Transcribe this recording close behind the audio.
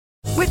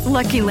With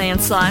Lucky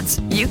Land Slots,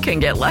 you can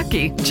get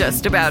lucky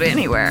just about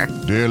anywhere.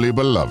 Dearly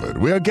beloved,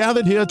 we are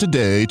gathered here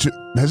today to...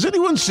 Has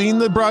anyone seen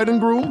the bride and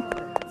groom?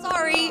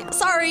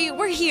 Sorry,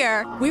 we're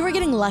here. We were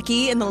getting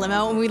lucky in the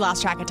limo and we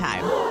lost track of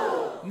time.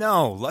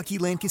 No, Lucky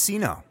Land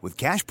Casino, with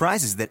cash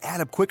prizes that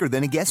add up quicker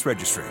than a guest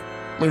registry.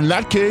 In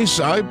that case,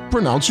 I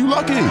pronounce you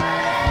lucky.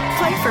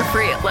 Play for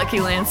free at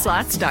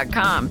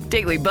LuckyLandSlots.com.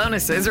 Daily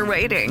bonuses are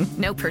waiting.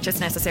 No purchase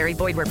necessary.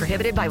 Void where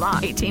prohibited by law.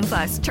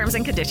 18+. Terms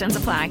and conditions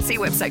apply. See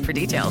website for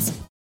details.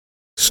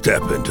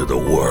 Step into the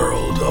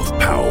world of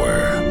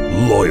power,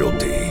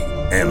 loyalty,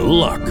 and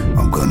luck.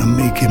 I'm gonna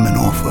make him an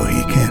offer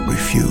he can't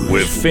refuse.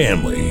 With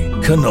family,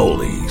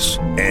 cannolis,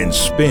 and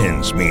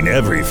spins mean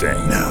everything.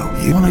 Now,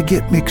 you wanna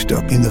get mixed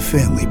up in the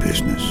family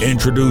business.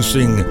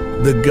 Introducing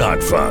The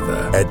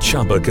Godfather at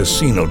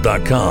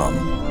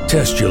ChumbaCasino.com.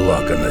 Test your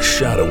luck in the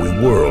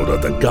shadowy world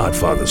of The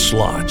Godfather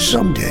slot.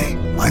 Someday,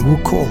 I will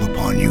call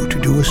upon you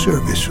to do a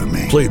service for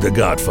me. Play The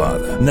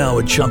Godfather, now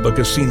at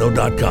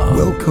ChumbaCasino.com.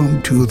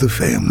 Welcome to the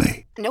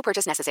family. No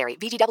purchase necessary.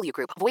 VGW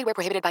Group. Void where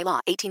prohibited by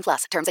law.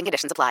 18+. Terms and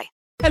conditions apply.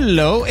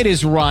 Hello, it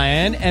is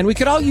Ryan, and we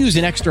could all use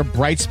an extra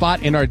bright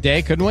spot in our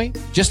day, couldn't we?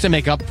 Just to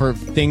make up for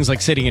things like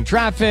sitting in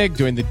traffic,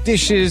 doing the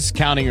dishes,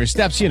 counting your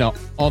steps, you know,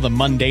 all the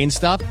mundane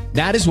stuff.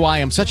 That is why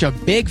I'm such a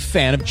big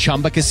fan of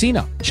Chumba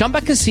Casino. Chumba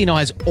Casino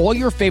has all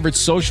your favorite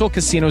social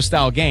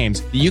casino-style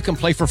games that you can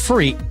play for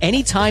free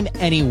anytime,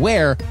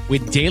 anywhere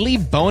with daily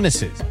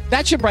bonuses.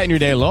 That should brighten your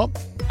day a little.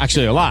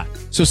 Actually, a lot.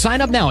 So sign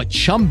up now at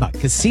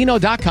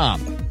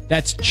ChumbaCasino.com.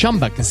 That's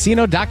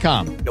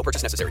ChumbaCasino.com. No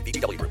purchase necessary.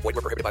 VGW Group. Void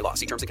where prohibited by law.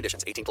 See terms and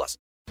conditions. 18+.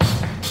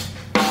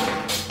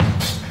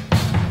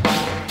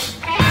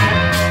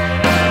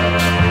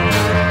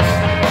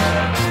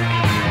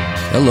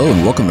 Hello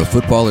and welcome to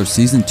Footballers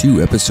Season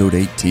 2, Episode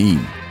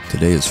 18.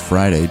 Today is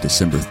Friday,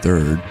 December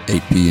 3rd,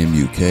 8 p.m.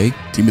 UK.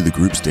 Team of the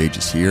group stage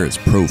is here as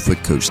pro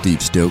foot coach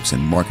Steve Stokes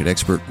and market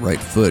expert Right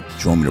Foot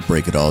join me to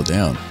break it all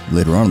down.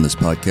 Later on in this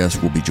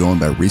podcast, we'll be joined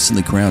by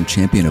recently crowned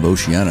champion of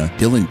Oceania,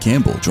 Dylan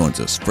Campbell joins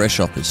us fresh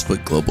off his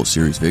Foot Global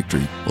Series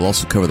victory. We'll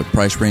also cover the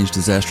price range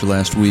disaster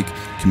last week,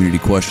 community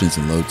questions,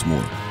 and loads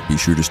more. Be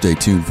sure to stay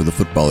tuned for the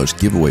Footballers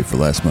giveaway for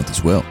last month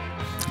as well.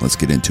 Let's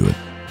get into it.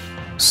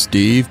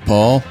 Steve,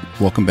 Paul,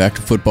 welcome back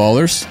to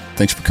Footballers.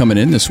 Thanks for coming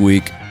in this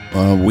week.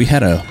 We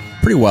had a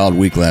pretty wild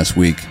week last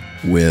week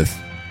with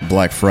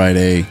Black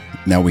Friday.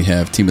 Now we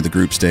have Team of the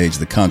Group stage.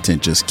 The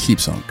content just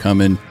keeps on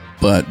coming.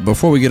 But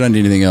before we get on to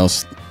anything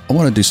else, I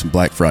want to do some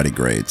Black Friday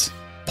grades.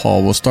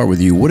 Paul, we'll start with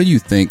you. What do you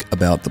think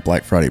about the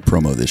Black Friday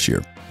promo this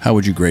year? How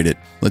would you grade it?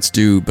 Let's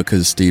do,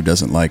 because Steve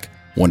doesn't like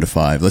 1 to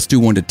 5, let's do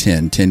 1 to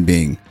 10, 10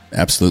 being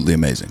absolutely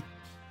amazing.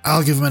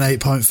 I'll give them an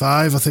 8.5.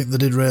 I think they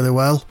did really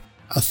well.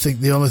 I think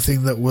the only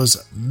thing that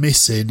was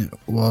missing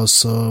was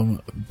some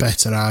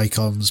better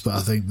icons, but I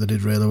think they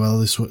did really well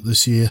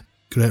this year.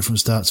 Great from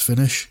start to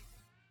finish.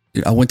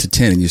 I went to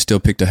 10 and you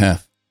still picked a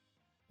half.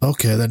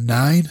 Okay, then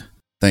 9.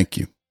 Thank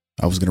you.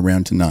 I was going to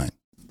round to 9.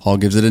 Paul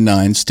gives it a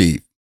 9.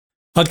 Steve?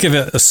 I'd give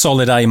it a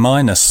solid A-.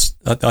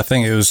 I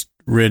think it was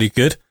really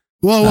good.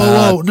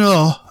 Whoa,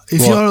 no.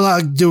 If you're allowed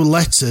to do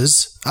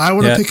letters, I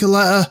want to pick a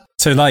letter.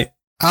 Too late.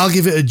 I'll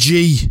give it a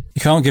G. You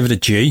can't give it a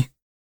G.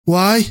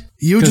 Why?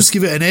 You just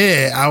give it an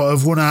A out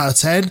of 1 out of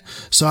 10,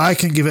 so I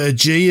can give it a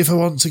G if I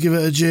want to give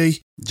it a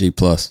G. G+.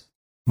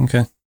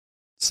 Okay.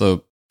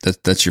 So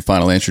that's your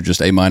final answer,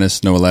 just A-,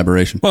 no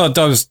elaboration? Well,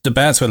 I was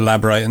about to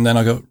elaborate, and then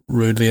I got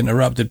rudely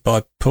interrupted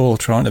by Paul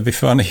trying to be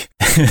funny.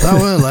 That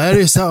was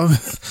hilarious.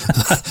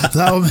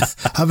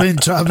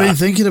 I've been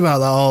thinking about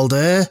that all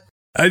day.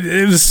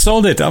 It was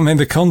solid. I mean,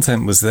 the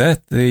content was there.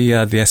 The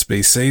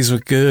SBCs were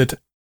good.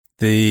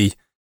 The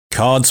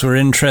cards were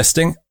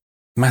interesting.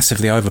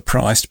 Massively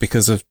overpriced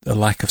because of a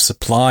lack of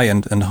supply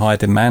and high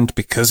demand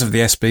because of the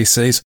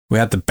SBCs. We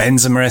had the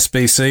Benzema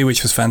SBC,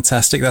 which was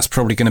fantastic. That's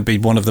probably going to be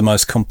one of the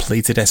most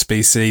completed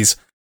SBCs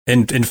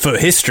in foot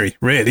history,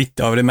 really,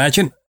 I would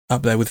imagine.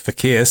 Up there with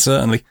Fakir,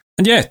 certainly.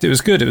 And yeah, it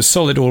was good. It was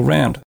solid all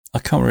round. I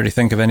can't really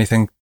think of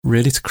anything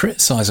really to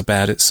criticise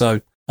about it.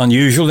 So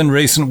unusual in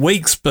recent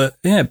weeks, but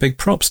yeah, big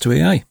props to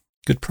EA.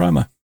 Good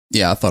promo.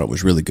 Yeah, I thought it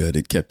was really good.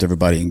 It kept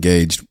everybody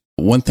engaged.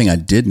 One thing I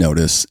did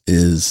notice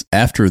is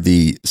after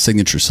the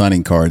signature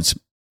signing cards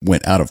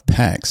went out of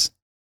packs,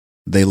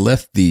 they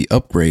left the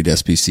upgrade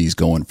SBCs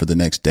going for the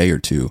next day or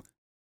two.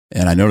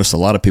 And I noticed a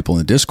lot of people in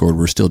the Discord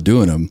were still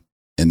doing them,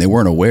 and they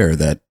weren't aware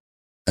that,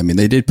 I mean,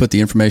 they did put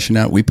the information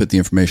out. We put the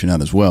information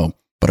out as well.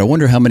 But I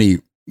wonder how many,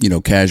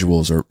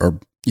 casuals or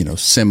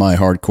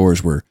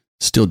semi-hardcores were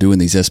still doing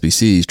these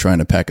SBCs trying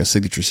to pack a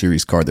signature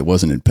series card that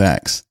wasn't in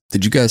packs.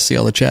 Did you guys see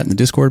all the chat in the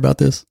Discord about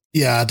this?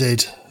 Yeah, I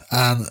did.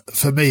 And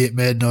for me, it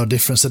made no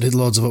difference. I did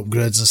loads of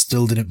upgrades and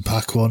still didn't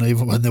pack one,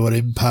 even when they were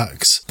in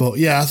packs. But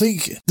yeah, I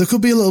think they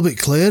could be a little bit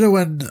clearer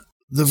when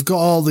they've got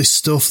all this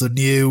stuff, the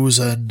news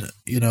and,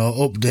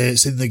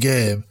 updates in the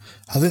game.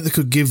 I think they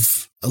could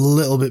give a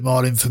little bit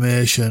more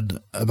information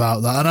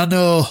about that. And I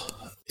know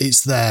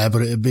it's there, but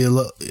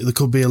they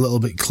could be a little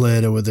bit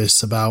clearer with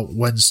this about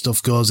when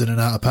stuff goes in and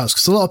out of packs.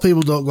 Because a lot of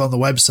people don't go on the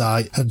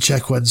website and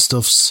check when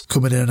stuff's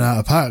coming in and out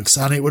of packs.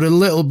 And it would a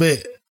little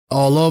bit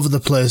all over the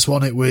place,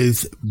 wasn't it?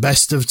 With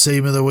best of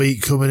team of the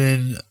week coming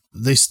in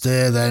this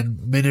day, then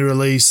mini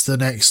release the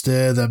next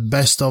day, then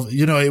best of.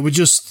 It was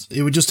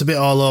just a bit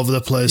all over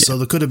the place. Yeah. So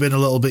there could have been a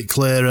little bit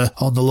clearer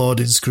on the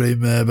loading screen,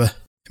 maybe.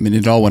 I mean,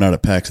 it all went out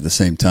of packs at the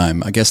same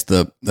time. I guess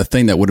the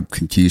thing that would have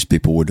confused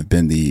people would have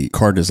been the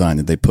card design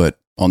that they put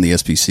on the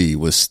SPC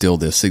was still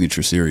the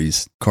Signature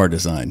Series card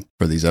design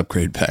for these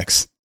upgrade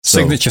packs. So,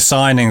 signature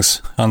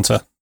signings,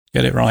 Hunter.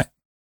 Get it right.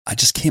 I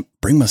just can't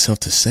bring myself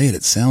to say it.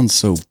 It sounds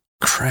so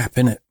crap,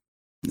 innit?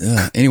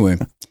 Anyway,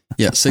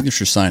 yeah,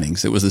 signature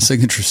signings. It was the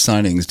signature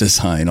signings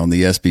design on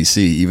the SPC,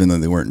 even though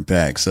they weren't in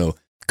packs. So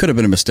could have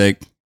been a mistake.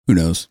 Who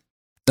knows?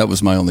 That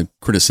was my only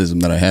criticism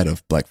that I had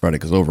of Black Friday,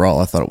 because overall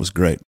I thought it was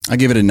great. I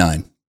give it a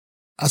 9.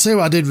 I'll tell you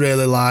what I did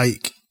really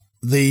like.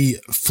 The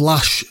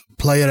Flash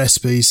player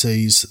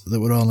SPCs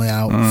that were only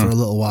out for a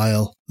little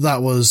while.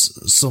 That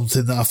was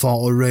something that I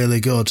thought were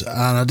really good.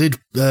 And I did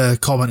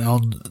comment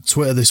on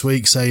Twitter this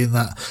week saying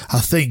that I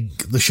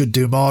think they should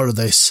do more of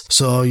this.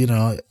 So,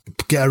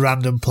 get a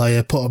random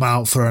player, put them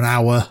out for an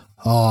hour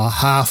or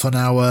half an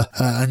hour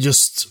and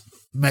just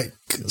make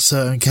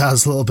certain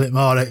cards a little bit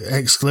more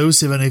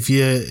exclusive. And if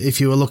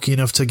you were lucky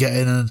enough to get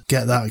in and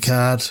get that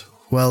card,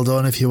 well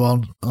done. If you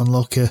weren't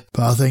unlucky.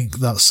 But I think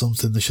that's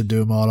something they should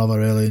do more of. I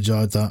really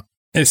enjoyed that.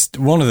 It's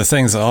one of the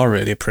things that I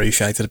really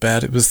appreciated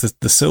about it was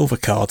the silver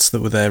cards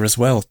that were there as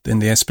well in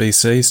the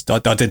SBCs.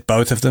 I did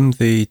both of them,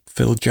 the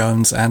Phil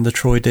Jones and the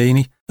Troy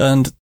Deeney.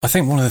 And I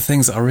think one of the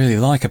things that I really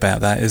like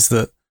about that is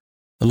that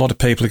a lot of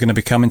people are going to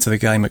be coming to the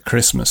game at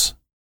Christmas.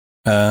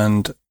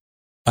 And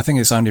I think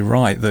it's only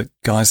right that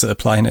guys that are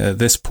playing it at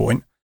this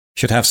point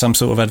should have some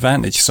sort of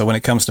advantage. So when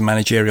it comes to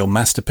managerial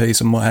masterpiece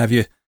and what have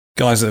you,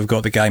 guys that have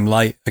got the game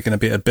late are going to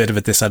be at a bit of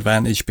a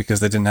disadvantage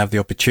because they didn't have the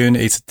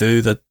opportunity to do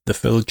the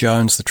Phil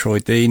Jones, the Troy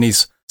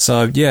Deeneys.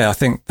 So, yeah, I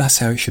think that's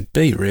how it should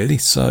be, really.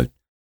 So,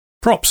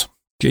 props.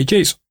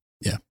 GG's.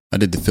 Yeah, I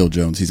did the Phil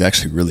Jones. He's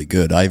actually really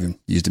good. I even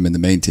used him in the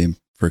main team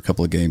for a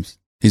couple of games.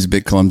 He's a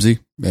bit clumsy,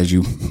 as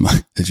you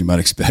might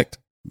expect,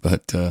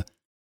 but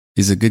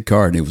he's a good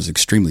card, and it was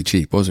extremely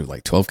cheap. What was it,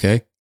 like $12K?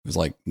 It was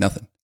like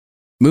nothing.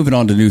 Moving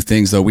on to new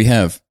things, though, we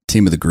have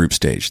Team of the Group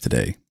stage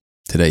today.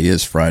 Today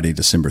is Friday,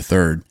 December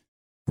 3rd.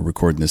 We're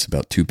recording this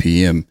about 2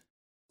 p.m.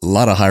 A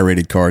lot of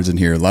high-rated cards in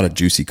here, a lot of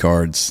juicy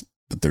cards,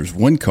 but there's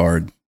one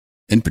card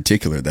in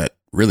particular that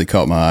really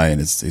caught my eye,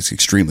 and it's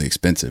extremely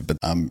expensive, but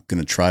I'm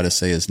going to try to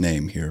say his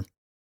name here.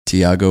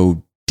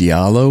 Tiago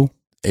Diallo,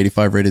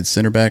 85 rated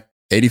center back,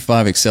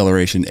 85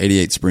 acceleration,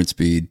 88 sprint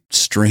speed,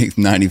 strength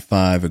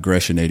 95,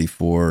 aggression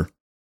 84.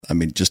 I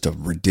mean, just a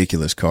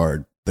ridiculous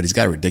card, but he's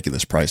got a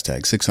ridiculous price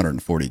tag,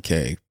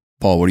 $640K.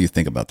 Paul, what do you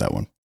think about that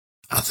one?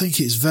 I think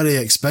it's very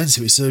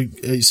expensive.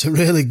 It's a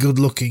really good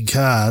looking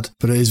card,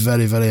 but it is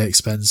very, very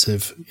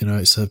expensive.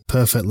 It's a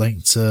perfect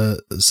link to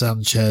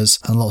Sanchez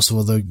and lots of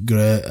other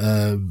great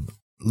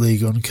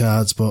League One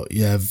cards, but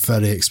yeah,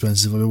 very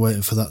expensive. I'll be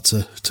waiting for that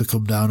to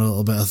come down a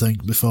little bit, I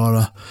think,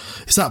 before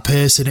it's that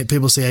pace in it.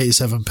 People see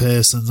 87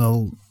 pace and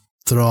they'll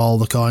throw all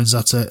the coins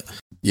at it.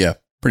 Yeah,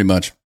 pretty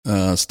much.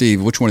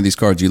 Steve, which one of these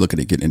cards are you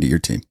looking at getting into your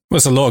team?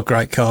 There's a lot of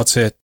great cards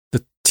here.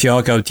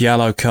 Thiago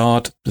Diallo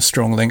card, the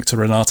strong link to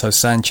Renato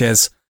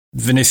Sanchez.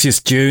 Vinicius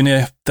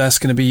Jr., that's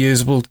going to be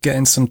usable,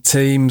 getting some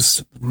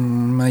teams,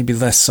 maybe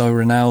less so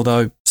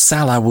Ronaldo.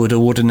 Salah would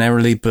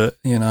ordinarily, but,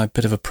 a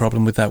bit of a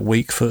problem with that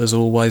weak foot as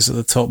always at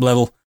the top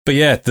level. But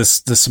yeah,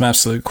 there's some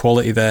absolute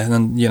quality there.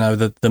 And,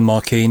 the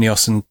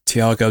Marquinhos and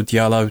Thiago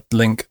Diallo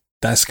link,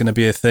 that's going to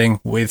be a thing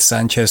with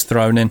Sanchez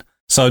thrown in.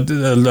 So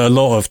a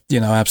lot of,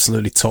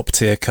 absolutely top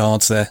tier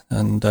cards there.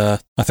 And I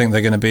think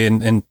they're going to be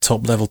in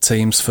top level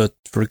teams for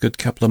a good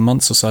couple of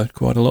months or so,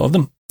 quite a lot of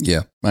them.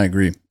 Yeah, I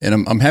agree. And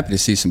I'm happy to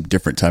see some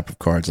different type of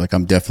cards. Like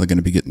I'm definitely going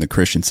to be getting the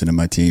Christensen in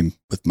my team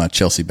with my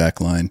Chelsea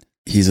backline.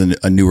 He's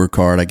a newer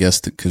card, I guess,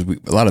 because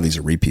a lot of these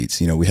are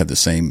repeats. We have the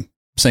same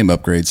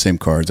upgrades, same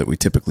cards that we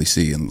typically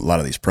see in a lot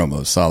of these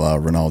promos. Salah,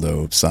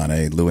 Ronaldo,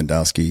 Sané,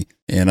 Lewandowski.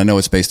 And I know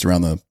it's based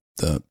around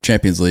the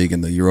Champions League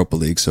and the Europa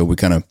League, so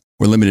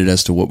we're limited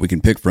as to what we can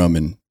pick from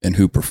and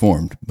who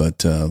performed.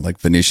 But like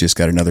Vinicius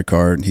got another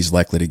card, and he's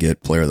likely to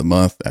get Player of the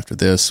Month after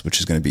this, which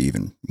is going to be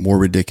even more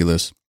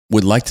ridiculous.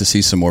 Would like to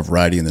see some more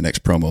variety in the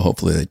next promo.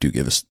 Hopefully they do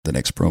give us the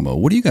next promo.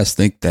 What do you guys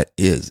think that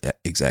is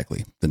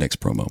exactly, the next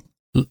promo?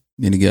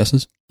 Any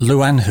guesses?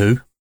 Luan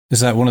who?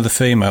 Is that one of the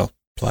female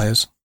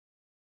players?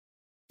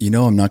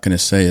 I'm not going to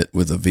say it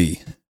with a V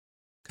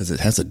because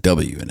it has a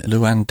W in it.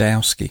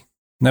 Lewandowski.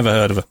 Never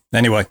heard of her.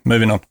 Anyway,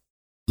 moving on.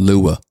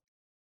 Lua. Is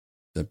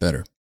that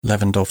better?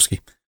 Lewandowski.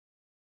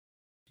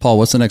 Paul,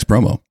 what's the next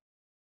promo?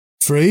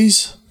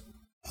 Freeze,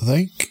 I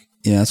think.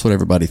 Yeah, that's what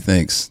everybody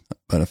thinks.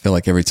 But I feel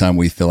like every time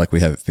we feel like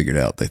we have it figured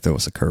out, they throw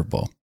us a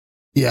curveball.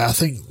 Yeah, I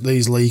think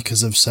these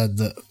leakers have said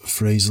that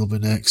Freeze will be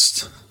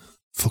next.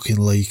 Fucking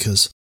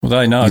leakers. Well,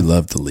 they know. We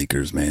love the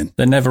leakers, man.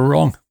 They're never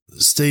wrong.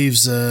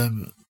 Steve's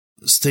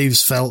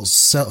Steve's felt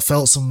some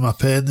of my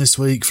pain this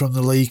week from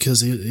the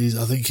leakers.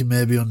 I think he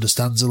maybe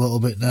understands a little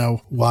bit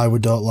now why we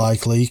don't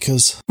like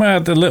leakers.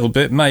 Well, a little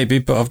bit maybe,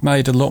 but I've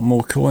made a lot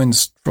more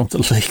coins from the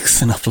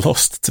leaks than I've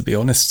lost, to be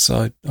honest,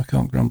 so I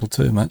can't grumble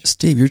too much.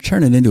 Steve, you're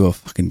turning into a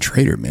fucking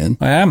trader, man.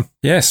 I am,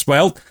 yes.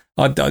 Well,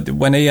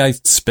 when EA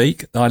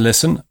speak, I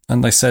listen,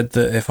 and they said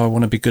that if I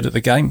want to be good at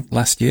the game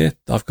last year,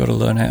 I've got to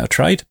learn how to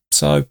trade.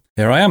 So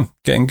here I am,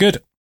 getting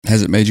good.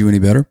 Has it made you any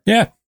better?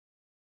 Yeah.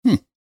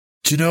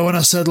 Do you know when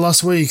I said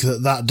last week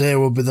that day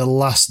would be the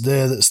last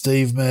day that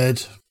Steve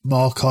made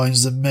more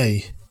coins than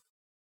me?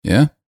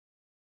 Yeah?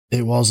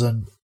 It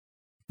wasn't.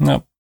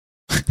 No.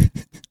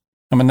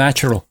 I'm a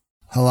natural.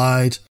 I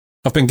lied.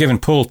 I've been giving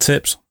Paul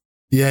tips.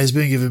 Yeah, he's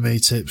been giving me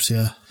tips,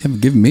 yeah. You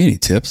haven't given me any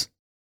tips.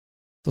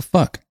 The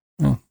fuck?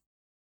 Oh.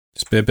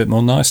 Just be a bit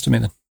more nice to me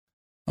then.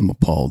 I'm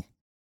appalled.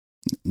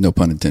 No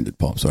pun intended,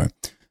 Paul. Sorry.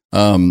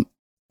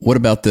 What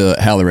about the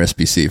Haller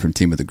SBC from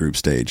Team of the Group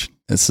stage?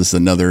 This is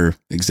another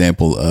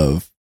example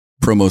of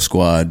promo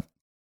squad,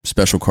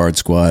 special card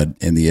squad,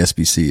 and the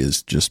SBC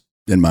is just,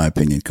 in my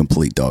opinion,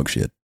 complete dog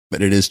shit.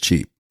 But it is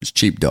cheap. It's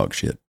cheap dog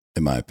shit,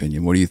 in my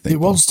opinion. What do you think? It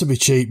wants to be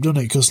cheap, doesn't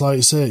it? Because, like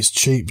you say, it's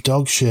cheap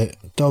dog shit.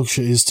 Dog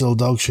shit is still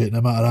dog shit,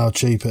 no matter how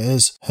cheap it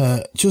is.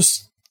 And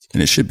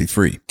it should be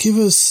free. Give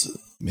us...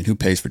 I mean, who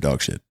pays for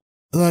dog shit?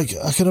 Like,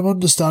 I can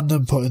understand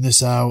them putting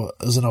this out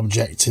as an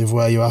objective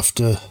where you have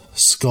to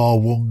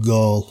score one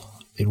goal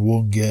in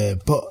one game,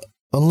 but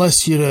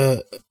unless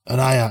you're an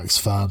Ajax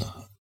fan,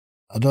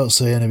 I don't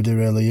see anybody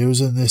really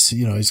using this.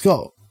 You know, he's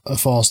got a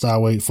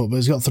 4-star weak foot, but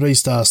he's got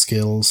 3-star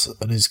skills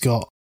and he's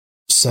got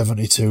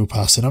 72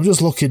 passing. I'm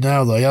just looking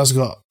now though, he has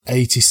got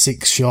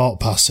 86 short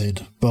passing,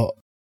 but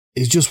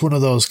he's just one of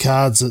those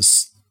cards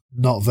that's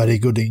not very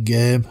good in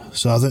game,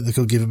 so I think they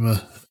could give him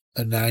a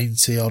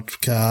 90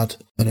 odd card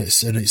and it's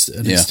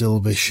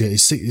still be shit.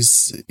 He's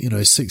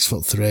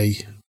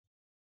 6'3",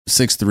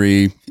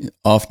 6'3",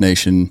 off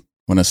nation.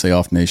 When I say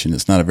off nation,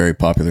 it's not a very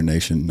popular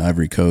nation.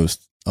 Ivory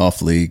Coast,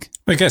 off league.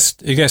 I guess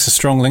a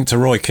strong link to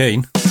Roy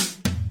Keane.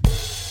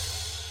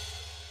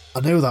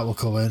 I knew that would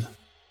come in.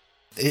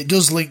 It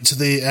does link to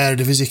the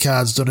Eredivisie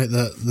cards, doesn't it?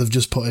 That they've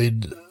just put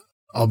in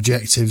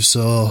objectives,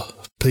 so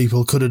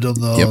people could have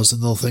done those,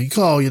 and they'll think,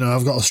 oh, you know,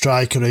 I've got a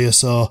striker here,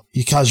 so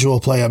your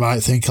casual player might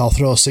think I'll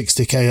throw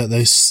 60k at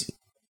this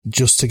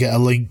just to get a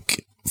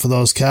link for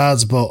those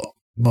cards, but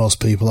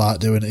most people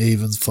aren't doing it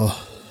even for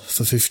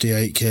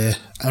 58k.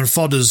 And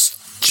fodder's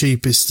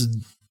cheapest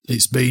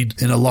it's been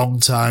in a long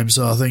time,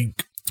 so I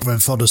think when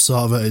fodder's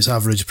sort of at its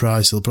average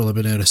price, it'll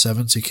probably be near a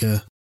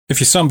 70k. If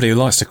you're somebody who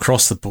likes to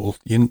cross the ball,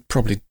 you're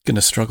probably going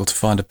to struggle to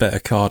find a better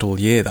card all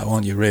year, though,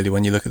 aren't you, really,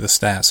 when you look at the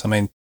stats? I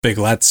mean, big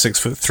lad,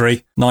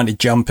 6'3", 90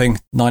 jumping,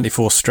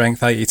 94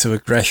 strength, 82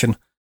 aggression,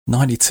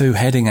 92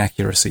 heading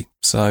accuracy.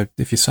 So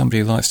if you're somebody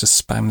who likes to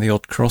spam the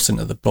odd cross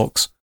into the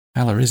box,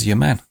 Haller is your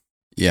man.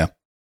 Yeah.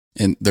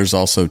 And there's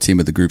also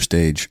Team of the Group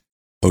stage,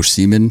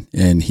 Oceania,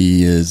 and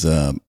he is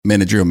a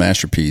managerial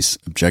masterpiece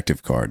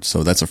objective card.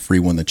 So that's a free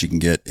one that you can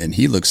get. And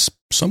he looks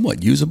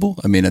somewhat usable.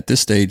 I mean, at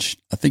this stage,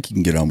 I think you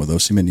can get on with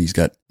Oceania. He's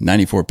got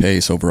 94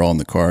 pace overall in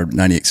the card,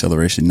 90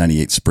 acceleration,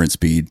 98 sprint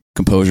speed.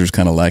 Composure is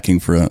kind of lacking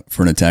for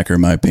an attacker,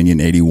 in my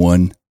opinion.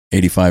 81,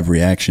 85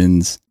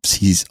 reactions.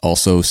 He's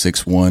also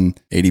 6'1",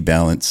 80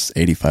 balance,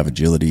 85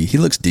 agility. He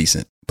looks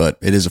decent, but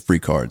it is a free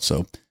card.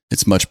 So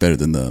it's much better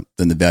than the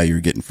value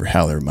you're getting for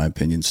Haller, in my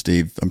opinion.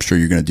 Steve, I'm sure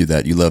you're going to do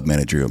that. You love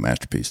managerial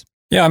masterpiece.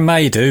 Yeah, I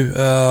may do.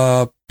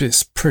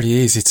 It's pretty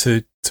easy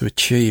to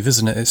achieve,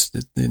 isn't it? It's,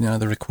 you know,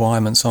 the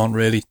requirements aren't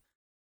really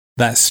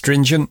that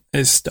stringent.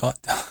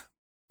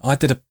 I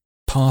did a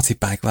party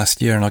bag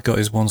last year and I got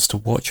his Ones to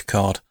Watch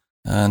card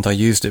and I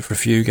used it for a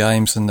few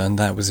games and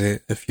that was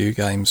it. A few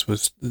games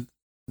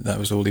that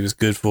was all he was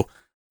good for.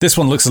 This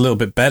one looks a little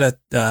bit better.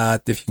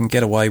 If you can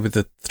get away with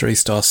the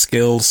 3-star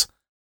skills,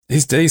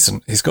 he's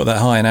decent. He's got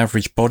that high and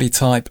average body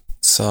type.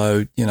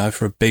 So, you know,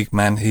 for a big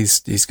man,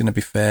 he's going to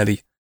be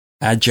fairly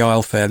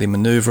agile, fairly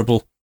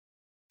maneuverable.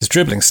 His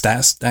dribbling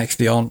stats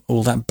actually aren't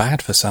all that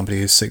bad for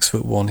somebody who's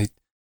 6'1". He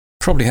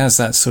probably has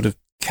that sort of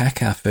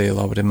Kaká feel,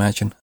 I would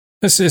imagine.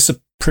 It's a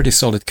pretty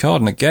solid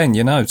card. And again,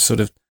 you know, sort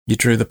of, you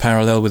drew the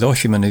parallel with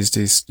Oshman. He's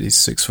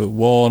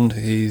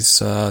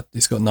 6'1".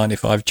 He's got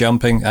 95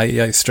 jumping,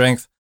 88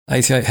 strength,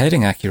 88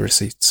 heading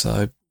accuracy.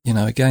 So, you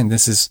know, again,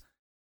 this is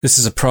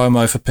a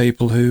promo for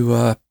people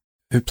who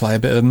play a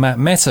bit of Matt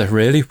meta,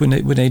 really. We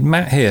need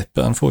Matt here,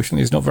 but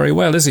unfortunately he's not very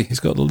well, is he?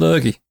 He's got the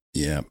lurgy.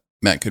 Yeah,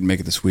 Matt couldn't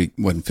make it this week.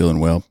 Wasn't feeling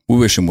well. We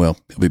wish him well.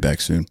 He'll be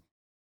back soon.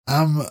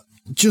 I'm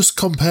just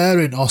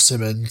comparing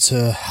Osimhen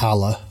to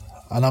Haller,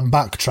 and I'm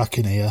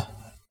backtracking here.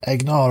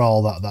 Ignore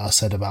all that I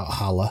said about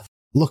Haller.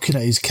 Looking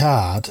at his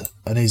card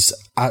and his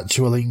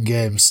actual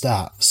in-game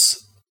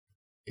stats,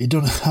 he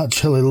doesn't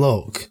actually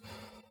look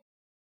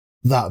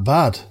that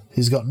bad.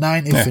 He's got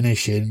 90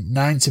 finishing,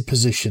 90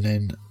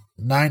 positioning,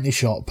 90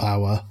 shot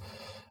power.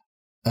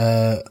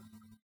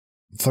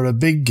 For a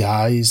big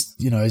guy, he's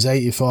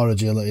 84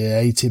 agility,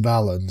 80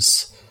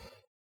 balance.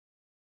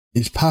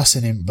 His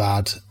passing ain't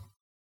bad.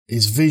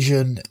 His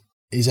vision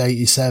is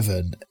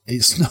 87.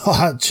 It's not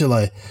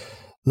actually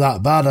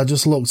that bad. I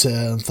just looked at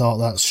it and thought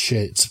that's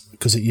shit,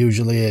 because it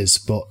usually is,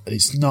 but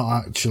it's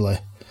not actually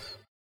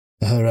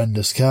a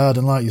horrendous card.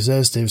 And like you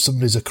say, Steve, if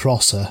somebody's a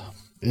crosser,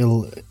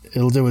 he'll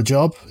do a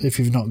job. If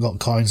you've not got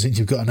coins and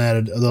you've got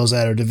those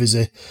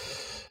Eredivisie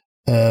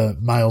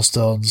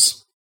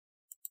milestones.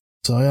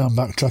 So yeah, I'm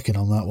backtracking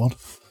on that one.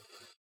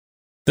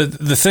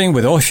 The thing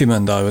with Oceania,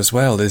 though, as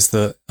well, is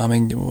that, I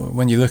mean,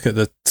 when you look at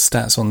the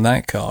stats on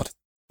that card,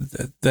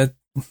 they're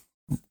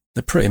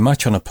pretty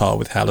much on a par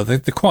with Haller. They're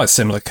quite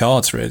similar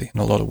cards, really, in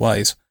a lot of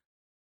ways.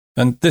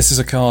 And this is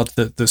a card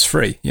that's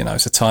free. You know,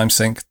 it's a time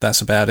sink.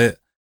 That's about it.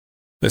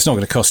 But it's not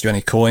going to cost you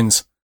any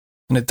coins.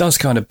 And it does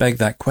kind of beg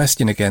that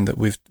question again that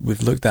we've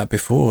looked at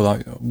before.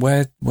 Like,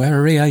 where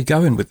are EA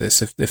going with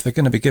this? If they're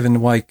going to be giving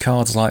away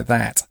cards like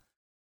that,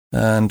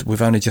 and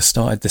we've only just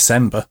started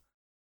December,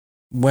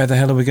 where the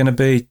hell are we going to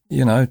be,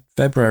 you know,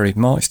 February,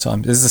 March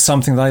time? Is there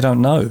something they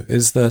don't know?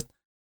 Is there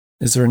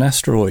an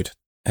asteroid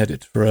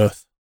headed for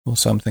Earth or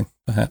something,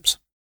 perhaps?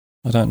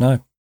 I don't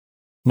know.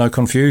 No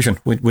confusion.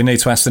 We need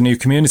to ask the new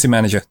community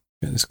manager.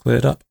 Get this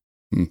cleared up.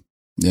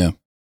 Yeah,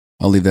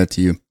 I'll leave that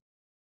to you.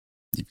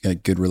 You've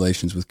got good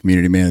relations with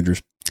community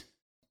managers.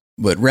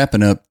 But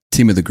wrapping up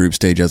team of the group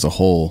stage as a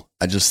whole,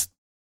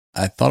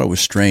 I thought it was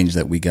strange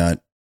that we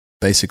got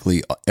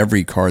basically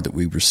every card that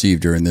we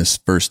received during this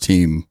first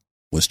team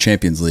was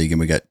Champions League, and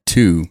we got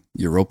 2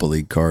 Europa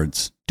League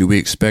cards. Do we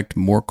expect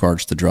more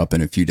cards to drop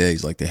in a few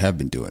days like they have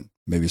been doing?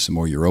 Maybe some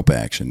more Europa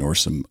action or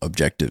some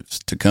objectives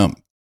to come?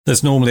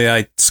 There's normally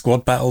a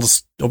squad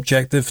battles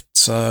objective,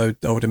 so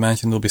I would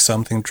imagine there'll be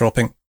something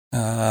dropping.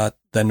 They're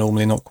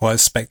normally not quite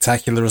as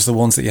spectacular as the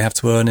ones that you have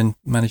to earn in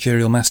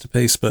Managerial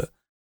Masterpiece, but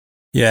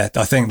yeah,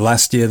 I think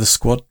last year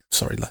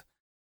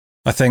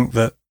I think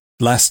that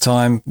last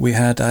time we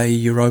had a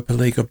Europa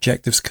League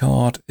objectives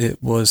card,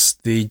 it was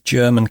the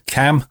German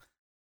Cam,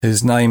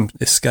 whose name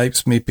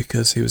escapes me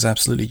because he was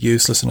absolutely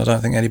useless and I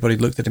don't think anybody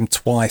looked at him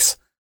twice.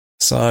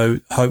 So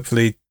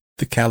hopefully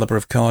the caliber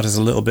of card is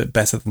a little bit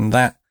better than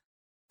that.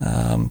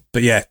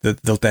 But yeah,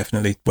 they'll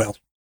definitely, well,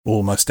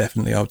 almost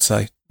definitely, I would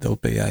say, there'll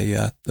be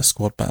a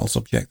squad battles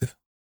objective.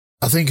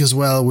 I think as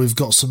well, we've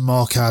got some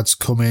more cards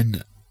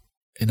coming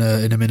in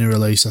a mini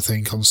release, I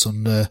think, on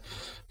Sunday,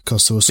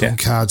 because there were some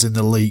cards in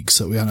the leaks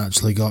that we haven't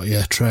actually got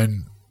yet.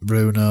 Trent,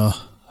 Bruno.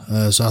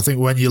 So I think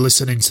when you're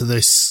listening to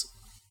this...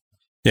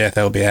 Yeah,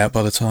 they'll be out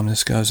by the time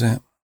this goes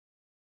out.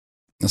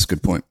 That's a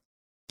good point.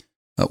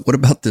 What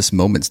about this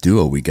Moments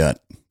Duo we got?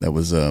 That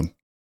was kind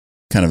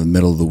of the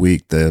middle of the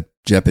week. The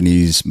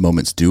Japanese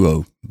Moments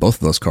Duo. Both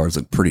of those cards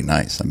look pretty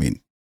nice. I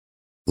mean,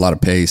 a lot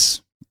of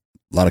pace,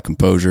 a lot of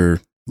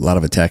composure, a lot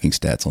of attacking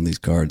stats on these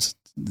cards.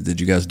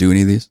 Did you guys do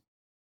any of these?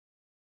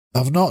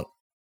 I've not.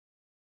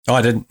 Oh,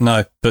 I didn't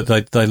know,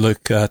 but they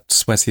look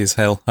sweaty as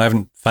hell. I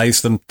haven't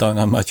faced them, don't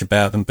know much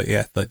about them, but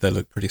yeah, they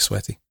look pretty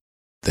sweaty.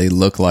 They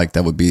look like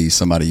that would be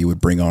somebody you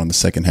would bring on in the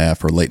second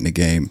half or late in the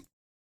game.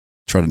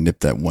 Try to nip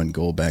that one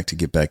goal back to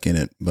get back in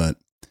it. But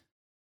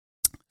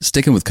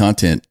sticking with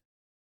content,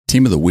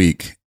 Team of the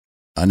Week.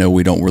 I know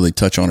we don't really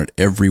touch on it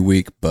every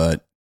week,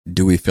 but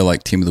do we feel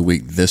like Team of the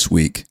Week this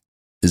week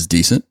is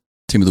decent?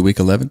 Team of the Week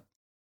 11?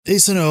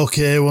 It's an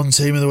okay one,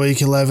 Team of the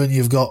Week 11.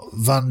 You've got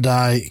Van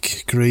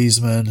Dijk,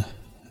 Griezmann,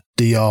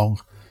 De Jong,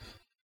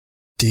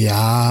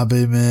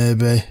 Diaby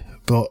maybe.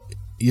 But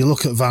you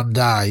look at Van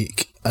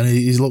Dijk and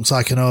he looks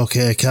like an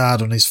okay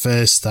card on his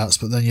face stats,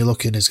 but then you're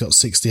looking, he's got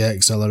 60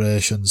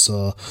 acceleration,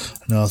 so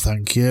no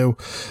thank you.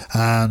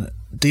 And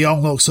De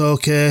Jong looks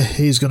okay.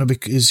 He's like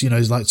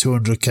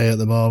 200k at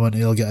the moment.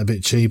 He'll get a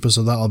bit cheaper,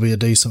 so that'll be a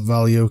decent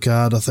value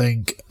card, I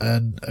think.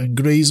 And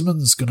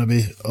Griezmann's going to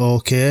be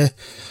okay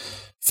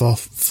for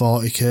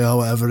 40k or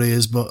whatever he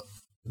is, but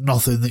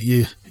nothing that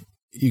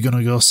you're going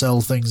to go sell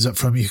things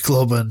from your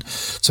club and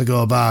to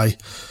go buy.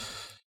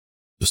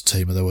 Just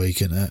Team of the Week,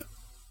 innit?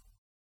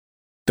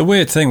 The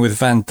weird thing with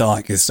Van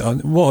Dijk is,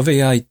 what have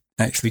EA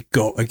actually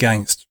got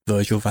against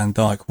Virgil van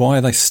Dijk? Why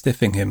are they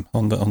stiffing him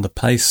on the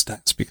pace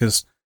stats?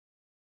 Because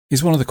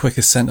he's one of the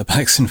quickest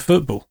centre-backs in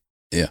football.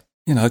 Yeah.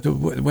 You know,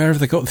 where have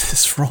they got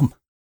this from?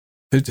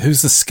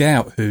 Who's the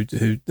scout who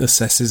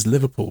assesses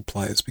Liverpool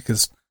players?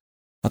 Because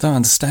I don't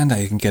understand how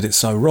you can get it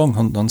so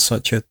wrong on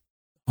such a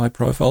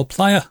high-profile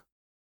player.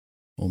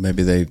 Well,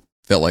 maybe they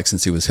felt like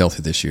since he was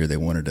healthy this year, they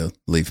wanted to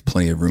leave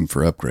plenty of room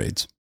for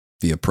upgrades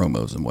via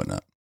promos and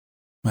whatnot.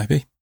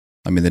 Maybe.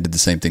 I mean, they did the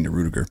same thing to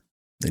Rudiger.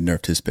 They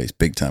nerfed his pace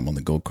big time on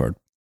the gold card.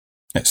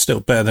 It's still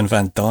better than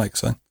Van Dijk,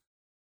 so.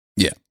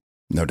 Yeah,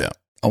 no doubt.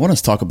 I want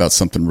us to talk about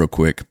something real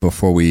quick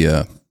before we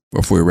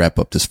wrap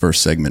up this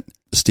first segment.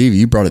 Steve,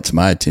 you brought it to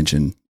my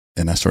attention,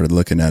 and I started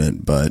looking at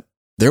it, but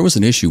there was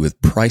an issue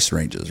with price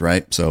ranges,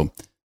 right? So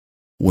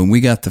when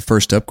we got the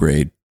first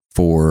upgrade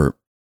for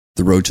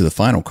the Road to the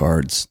Final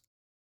cards,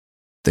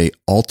 they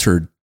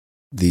altered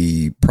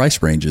the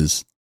price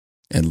ranges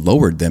and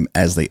lowered them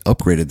as they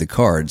upgraded the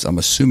cards. I'm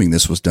assuming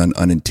this was done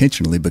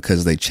unintentionally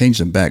because they changed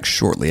them back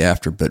shortly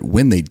after. But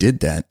when they did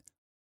that,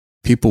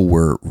 people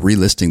were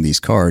relisting these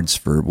cards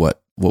for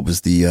what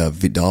was the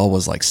Vidal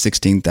was like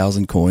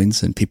 16,000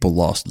 coins, and people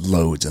lost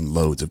loads and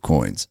loads of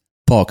coins.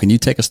 Paul, can you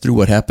take us through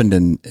what happened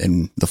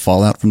and the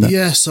fallout from that?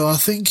 Yeah, so I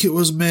think it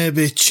was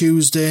maybe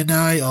Tuesday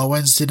night or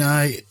Wednesday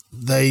night.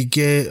 I think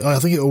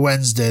it was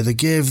Wednesday. They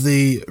gave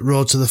the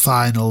road to the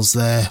finals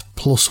there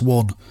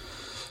 +1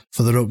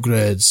 for their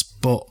upgrades.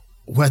 But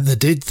when they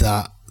did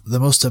that, they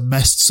must have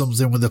messed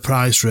something with the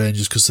price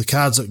ranges, because the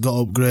cards that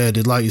got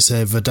upgraded, like you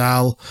say,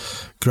 Vidal,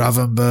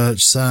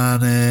 Gravenberch,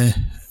 Sane,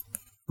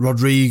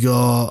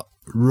 Rodrigo,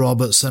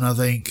 Robertson, I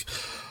think,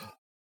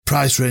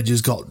 price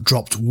ranges got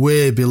dropped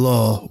way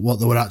below what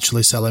they were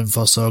actually selling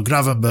for. So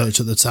Gravenberch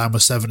at the time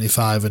was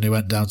 75 and he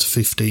went down to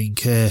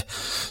 15k.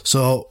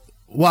 So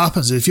what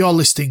happens if you're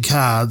listing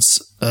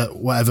cards at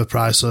whatever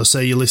price, so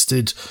say you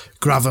listed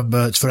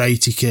Gravenberch for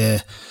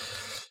 80k,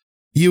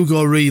 you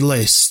go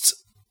relist.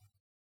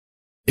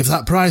 If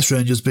that price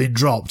range has been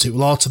dropped, it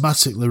will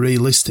automatically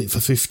relist it for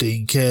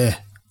 15k.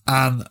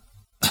 And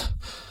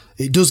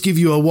it does give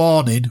you a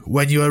warning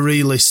when you are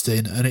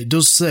relisting, and it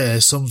does say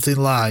something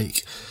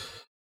like,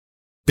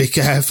 be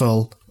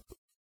careful,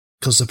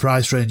 because the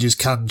price ranges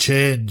can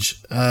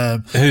change.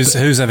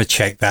 Who's ever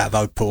checked that,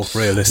 though, Paul,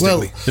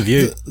 realistically? Well, Have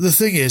you? The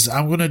thing is,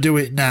 I'm going to do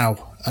it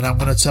now, and I'm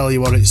going to tell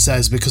you what it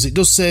says, because it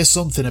does say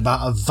something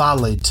about a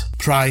valid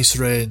price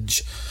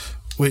range,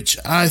 which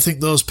I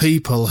think those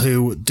people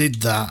who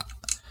did that,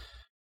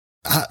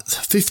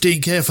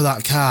 15k for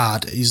that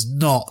card is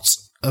not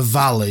a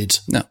valid.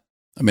 No.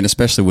 I mean,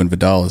 especially when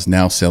Vidal is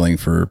now selling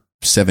for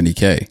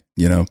 70k,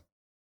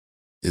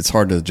 it's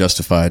hard to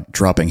justify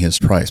dropping his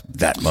price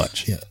that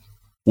much. Yeah.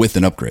 With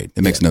an upgrade.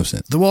 It makes no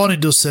sense. The warning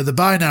does say the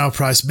buy now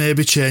price may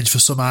be changed for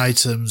some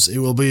items. It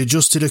will be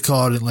adjusted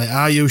accordingly.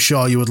 Are you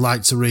sure you would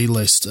like to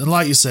relist? And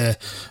like you say,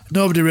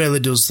 nobody really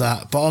does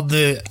that. But on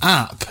the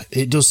app,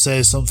 it does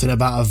say something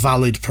about a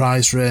valid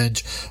price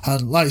range.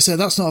 And like I say,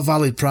 that's not a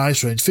valid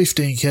price range.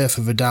 15k for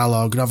Vidal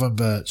or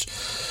Gravenberch.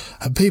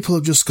 And people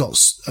have just got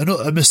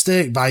a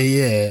mistake by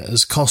EA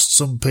has cost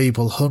some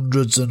people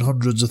hundreds and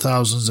hundreds of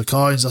thousands of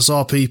coins. I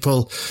saw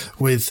people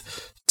with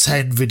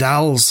 10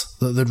 Vidals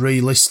that they'd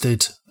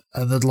relisted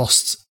and they'd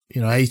lost,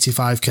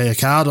 85k a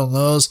card on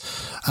those.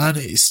 And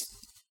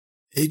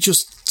it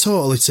just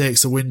totally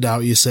takes the wind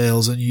out of your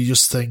sails, and you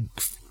just think,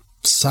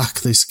 sack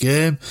this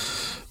game.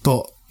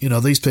 But,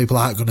 these people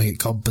aren't going to get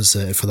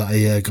compensated for that.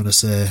 EA are going to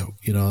say,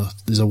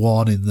 there's a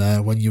warning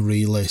there when you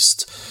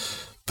relist.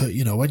 But,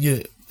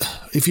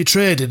 if you're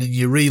trading and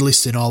you're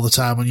relisting all the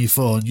time on your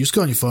phone, you just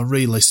go on your phone,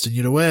 relist, and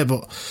you're away.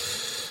 But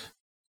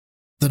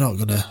they're not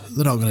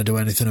gonna do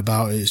anything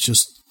about it. It's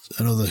just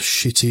another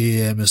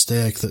shitty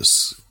mistake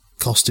that's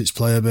cost its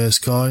player base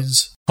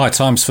coins. High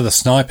times for the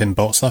sniping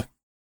bots, though.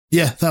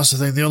 Yeah, that's the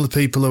thing. The only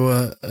people who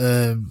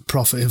are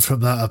profiting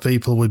from that are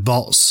people with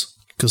bots,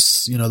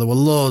 because there were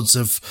loads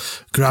of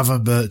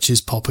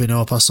Gravenberches popping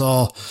up. I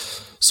saw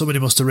somebody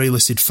must have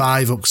relisted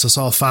 5 up, because I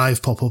saw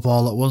 5 pop up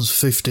all at once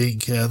for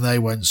 15k, and they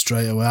went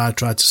straight away. I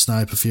tried to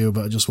snipe a few,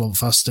 but I just wasn't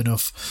fast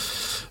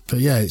enough. But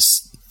yeah,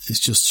 it's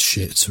just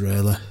shit,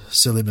 really.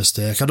 Silly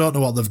mistake. I don't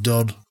know what they've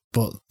done,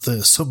 but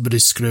somebody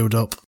screwed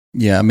up.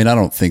 Yeah, I mean, I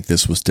don't think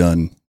this was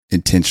done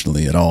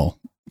intentionally at all.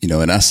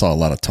 And I saw a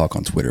lot of talk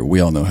on Twitter.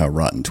 We all know how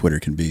rotten Twitter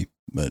can be,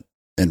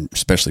 and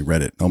especially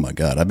Reddit. Oh my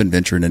God, I've been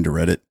venturing into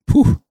Reddit.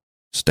 Whew,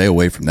 stay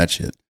away from that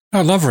shit.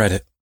 I love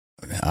Reddit.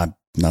 I'm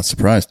not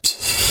surprised.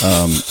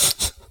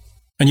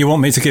 And you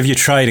want me to give you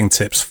trading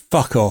tips?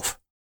 Fuck off.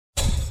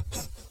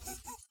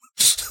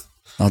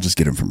 I'll just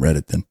get them from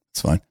Reddit then.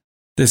 It's fine.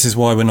 This is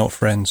why we're not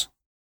friends.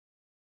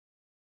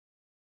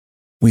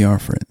 We are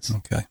friends.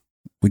 Okay.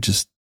 We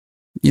just,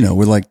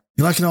 we're like...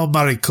 You're like an old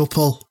married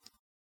couple.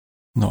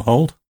 Not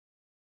old.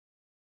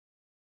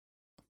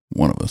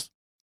 One of us.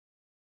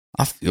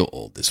 I feel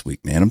old this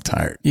week, man. I'm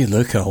tired. You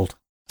look old.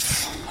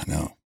 I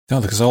know. You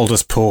don't look as old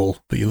as Paul,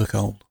 but you look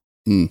old.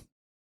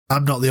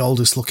 I'm not the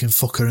oldest looking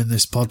fucker in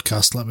this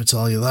podcast, let me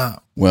tell you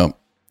that. Well,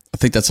 I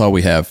think that's all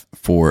we have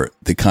for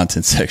the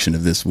content section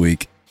of this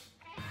week.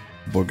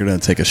 We're going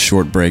to take a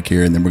short break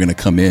here, and then we're going to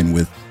come in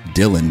with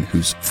Dylan,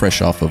 who's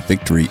fresh off of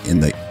victory in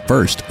the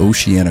first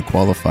Oceania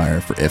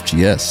qualifier for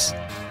FGS.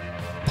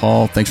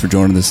 Paul, thanks for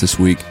joining us this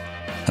week.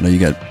 I know you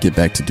got to get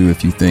back to do a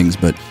few things,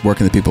 but where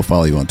can the people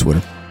follow you on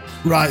Twitter?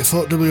 Right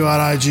foot,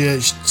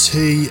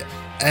 WRIGHTFUT,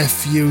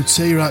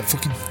 right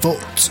fucking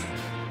foot.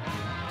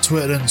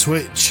 Twitter and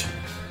Twitch.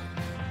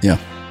 Yeah.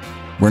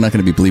 We're not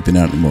going to be bleeping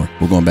out anymore.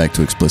 We're going back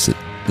to explicit.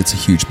 It's a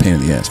huge pain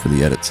in the ass for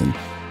the edits, and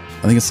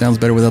I think it sounds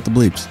better without the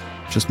bleeps.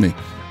 Just me.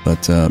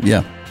 But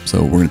yeah,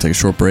 so we're going to take a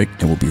short break,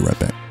 and we'll be right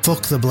back.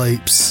 Fuck the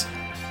bleeps.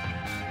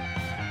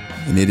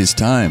 And it is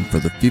time for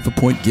the FIFA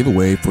Point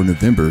giveaway for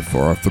November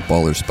for our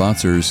footballer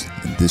sponsors.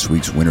 And this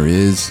week's winner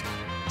is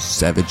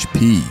Savage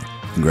P.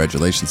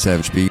 Congratulations,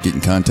 Savage P. Get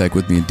in contact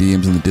with me in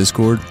DMs in the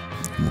Discord,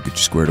 and we'll get you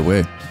squared away.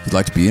 If you'd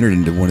like to be entered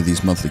into one of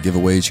these monthly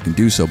giveaways, you can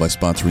do so by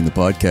sponsoring the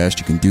podcast.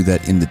 You can do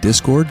that in the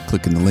Discord.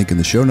 Click in the link in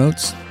the show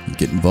notes and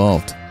get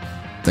involved.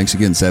 Thanks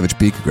again, Savage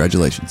P.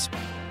 Congratulations.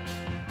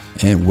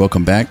 And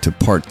welcome back to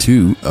part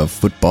 2 of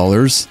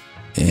Footballers.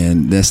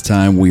 And this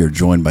time we are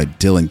joined by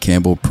Dylan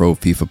Campbell, pro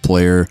FIFA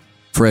player,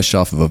 fresh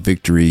off of a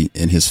victory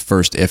in his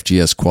first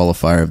FGS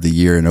qualifier of the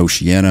year in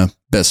Oceania,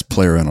 best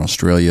player in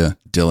Australia.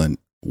 Dylan,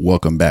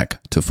 welcome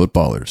back to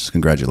Footballers.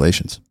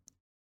 Congratulations.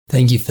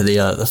 Thank you for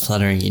the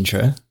flattering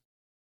intro.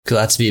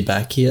 Glad to be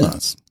back here.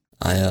 Nice.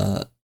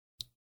 I'll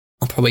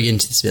probably get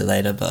into this a bit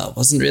later, but I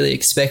wasn't really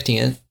expecting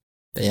it.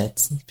 But yeah,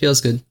 it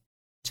feels good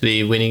to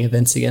be winning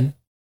events again.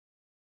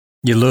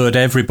 You lured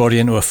everybody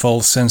into a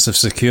false sense of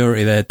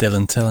security there,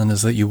 Dylan, telling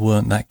us that you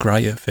weren't that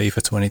great at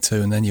FIFA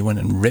 22, and then you went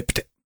and ripped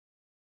it.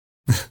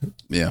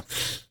 Yeah.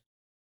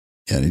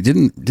 Yeah, it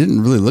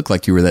didn't really look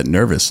like you were that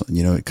nervous.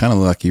 You know, it kind of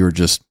looked like you were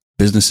just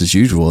business as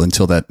usual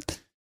until that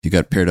you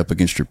got paired up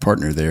against your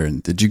partner there.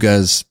 And did you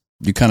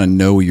kind of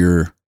know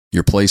your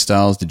play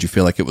styles? Did you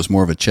feel like it was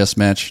more of a chess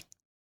match?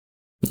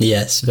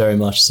 Yes, very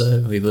much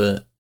so. We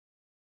were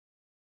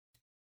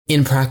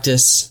in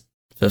practice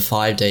for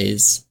 5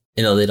 days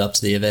in the lead up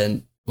to the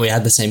event. We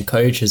had the same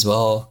coach as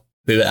well.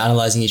 We were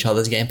analysing each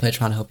other's gameplay,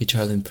 trying to help each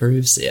other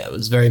improve. So yeah, it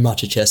was very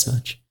much a chess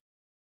match.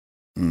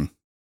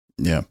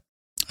 Yeah.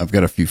 I've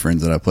got a few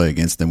friends that I play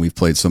against, and we've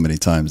played so many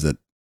times that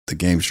the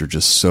games are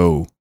just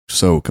so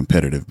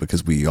competitive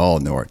because we all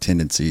know our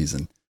tendencies.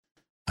 And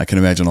I can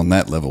imagine on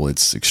that level,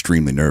 it's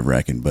extremely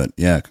nerve-wracking. But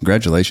yeah,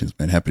 congratulations,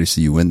 man. Happy to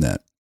see you win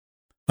that.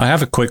 I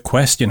have a quick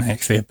question,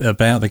 actually,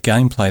 about the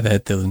gameplay there,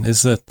 Dylan.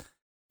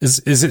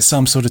 Is it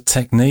some sort of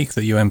technique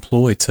that you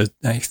employ to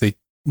actually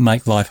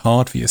make life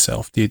hard for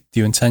yourself? Do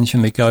you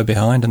intentionally go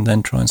behind and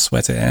then try and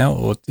sweat it out?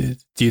 Or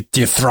do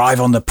you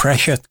thrive on the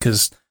pressure?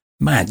 Because,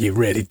 man, you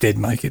really did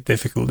make it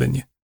difficult, didn't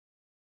you?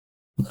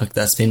 Look,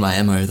 that's been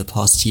my MO the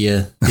past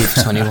year.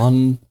 FIFA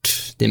 21,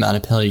 the amount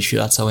of penalty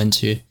shootouts I went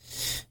to.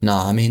 No,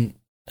 I mean,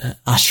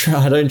 I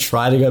don't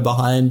try to go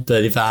behind,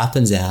 but if it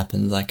happens, it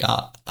happens. Like,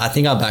 I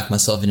think I'll back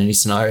myself in any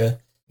scenario.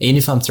 Even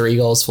if I'm 3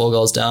 goals, 4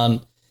 goals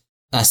down,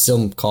 I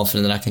still am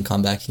confident that I can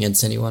come back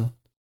against anyone.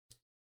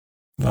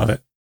 Love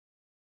it.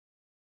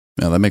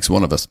 Yeah, that makes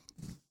one of us.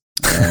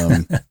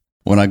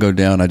 When I go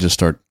down, I just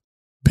start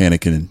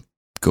panicking and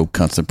go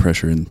constant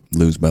pressure and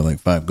lose by like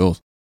 5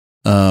 goals.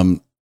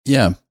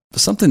 Yeah,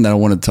 something that I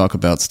wanted to talk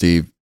about,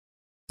 Steve,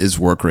 is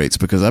work rates,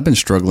 because I've been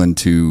struggling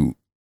to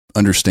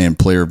understand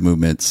player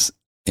movements,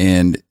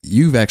 and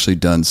you've actually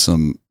done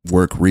some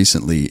work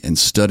recently and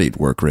studied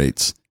work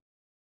rates,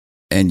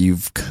 and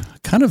you've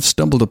kind of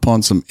stumbled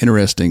upon some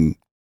interesting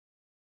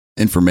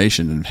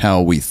information on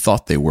how we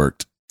thought they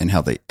worked and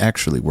how they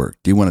actually work.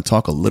 Do you want to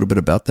talk a little bit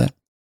about that?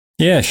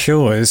 Yeah,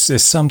 sure.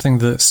 It's something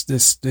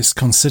that's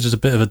considered a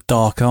bit of a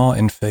dark art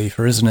in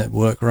FIFA, isn't it?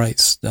 Work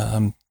rates.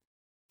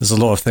 There's a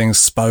lot of things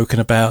spoken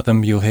about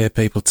them. You'll hear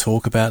people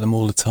talk about them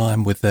all the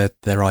time with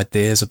their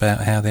ideas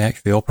about how they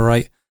actually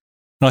operate.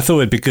 And I thought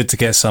it'd be good to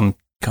get some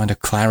kind of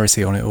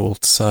clarity on it all.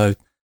 So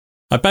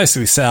I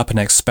basically set up an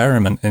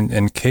experiment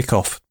in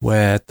Kickoff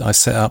where I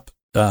set up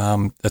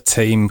a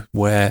team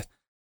where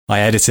I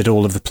edited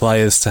all of the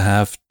players to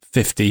have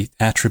 50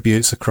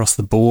 attributes across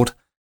the board.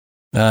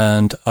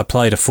 And I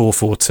played a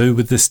 4-4-2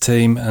 with this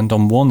team. And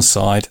on one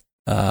side,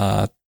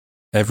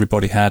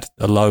 everybody had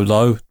a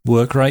low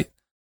work rate.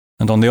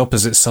 And on the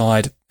opposite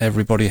side,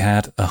 everybody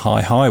had a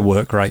high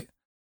work rate.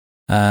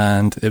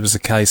 And it was a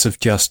case of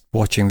just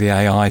watching the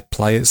AI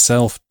play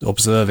itself,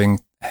 observing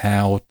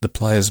how the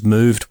players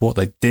moved, what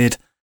they did,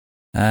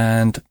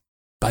 and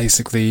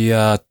basically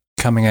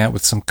coming out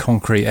with some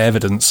concrete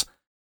evidence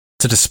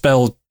to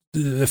dispel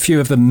a few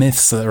of the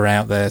myths that are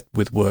out there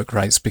with work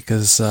rates,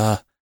 because there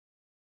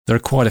are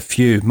quite a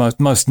few.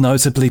 Most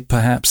notably,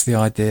 perhaps, the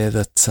idea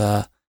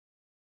that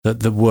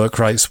the work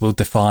rates will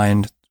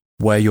define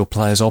where your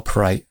players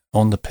operate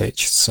on the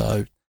pitch.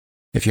 So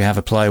if you have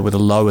a player with a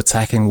low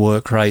attacking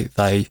work rate,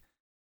 they,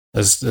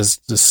 as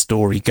the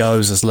story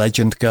goes, as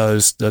legend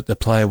goes, that the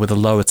player with a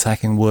low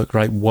attacking work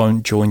rate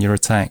won't join your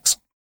attacks.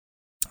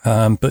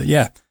 But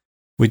yeah,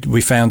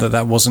 we found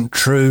that wasn't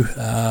true.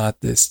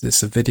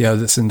 It's a video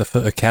that's in the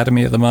Foot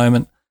Academy at the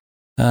moment,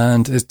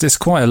 and it's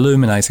quite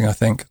illuminating, I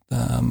think.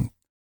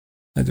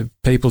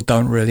 People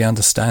don't really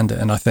understand it,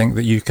 and I think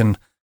that you can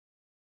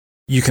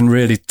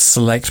really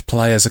select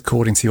players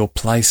according to your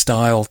play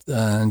style,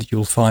 and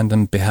you'll find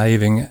them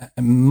behaving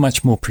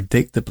much more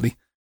predictably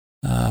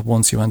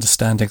once you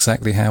understand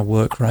exactly how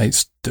work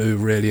rates do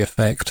really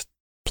affect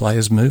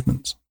players'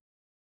 movements.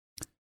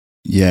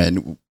 Yeah,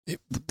 and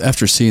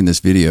after seeing this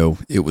video,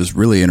 it was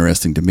really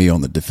interesting to me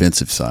on the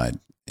defensive side.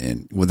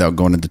 And without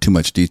going into too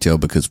much detail,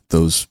 because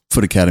those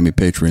Foot Academy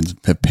patrons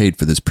have paid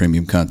for this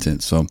premium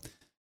content. So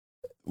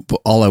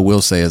all I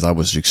will say is I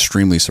was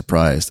extremely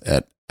surprised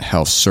at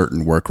how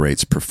certain work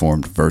rates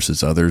performed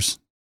versus others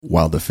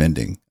while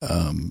defending.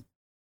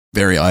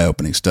 Very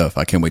eye-opening stuff.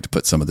 I can't wait to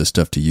put some of this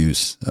stuff to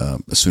use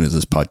as soon as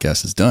this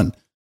podcast is done.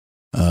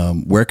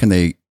 Where can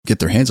they get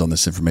their hands on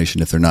this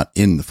information if they're not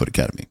in the Foot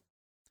Academy?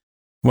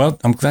 Well,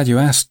 I'm glad you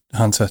asked,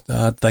 Hunter.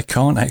 They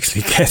can't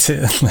actually get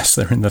it unless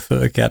they're in the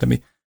Foot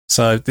Academy.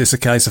 So it's a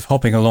case of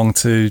hopping along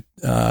to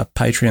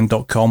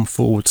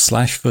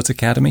patreon.com/Foot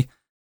Academy,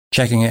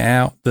 checking it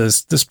out.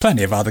 There's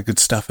plenty of other good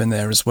stuff in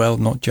there as well,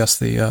 not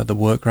just the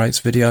work rates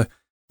video.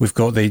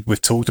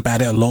 We've talked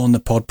about it a lot on the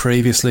pod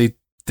previously.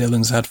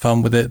 Dylan's had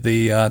fun with it.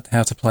 The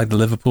how to play the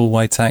Liverpool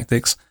way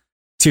tactics,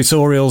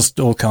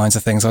 tutorials, all kinds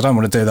of things. I don't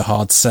want to do the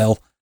hard sell,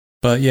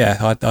 but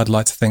yeah, I'd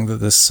like to think that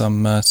there's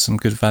some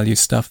good value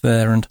stuff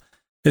there, and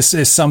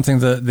it's something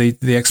that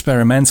the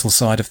experimental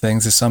side of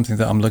things is something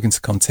that I'm looking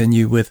to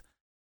continue with.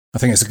 I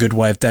think it's a good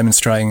way of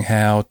demonstrating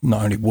how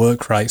not only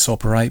work rates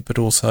operate, but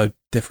also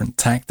different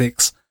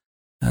tactics.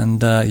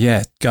 And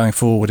going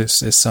forward,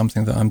 it's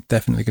something that I'm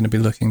definitely going to be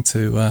looking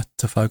to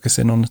focus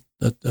in on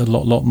a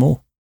lot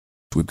more.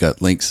 We've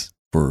got links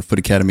for Foot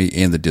Academy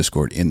and the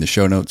Discord in the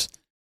show notes.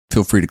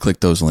 Feel free to click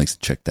those links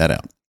and check that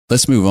out.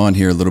 Let's move on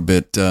here a little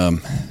bit.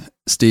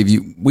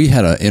 Steve, we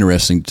had an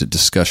interesting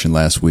discussion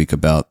last week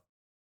about,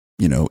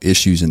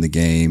 issues in the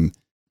game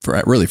for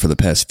the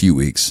past few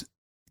weeks.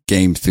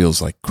 Game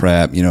feels like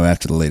crap,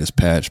 after the latest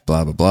patch,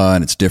 blah, blah, blah,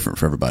 and it's different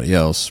for everybody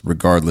else.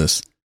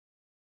 Regardless,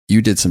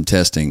 you did some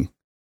testing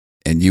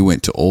and you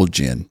went to old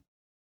gen,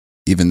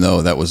 even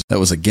though that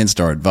was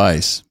against our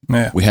advice.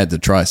 Yeah. We had to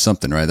try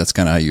something, right? That's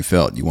kind of how you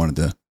felt. You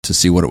wanted to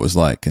see what it was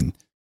like, and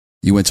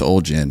you went to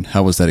old gen.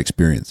 How was that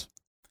experience?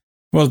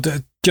 Well,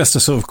 just to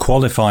sort of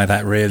qualify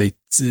that, really,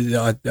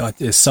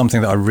 it's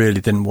something that I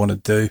really didn't want to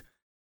do,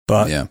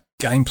 but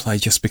gameplay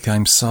just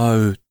became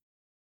so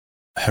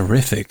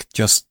horrific,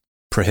 just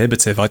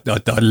prohibitive. I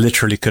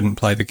literally couldn't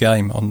play the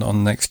game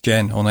on next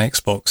gen on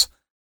Xbox.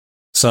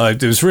 So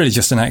it was really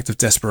just an act of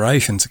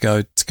desperation to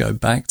go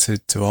back to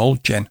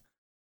old gen,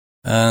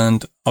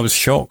 and I was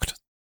shocked.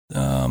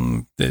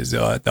 I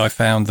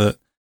found that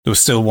there was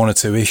still one or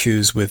two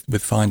issues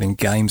with finding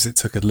games. It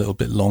took a little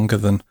bit longer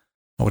than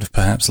I would have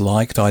perhaps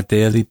liked,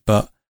 ideally,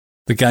 but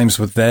the games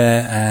were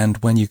there, and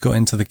when you got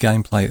into the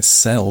gameplay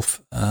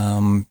itself,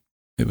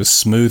 it was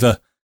smoother,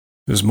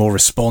 it was more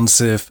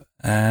responsive,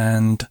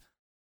 and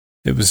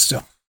it was.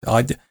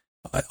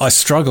 I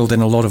struggled in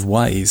a lot of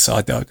ways.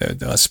 I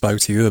spoke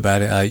to you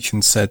about it, H,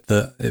 and said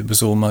that it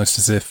was almost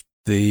as if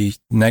the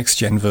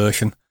next-gen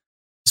version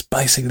is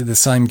basically the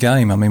same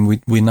game. I mean,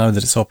 we know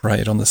that it's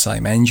operated on the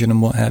same engine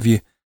and what have you,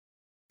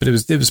 but it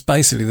was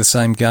basically the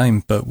same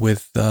game, but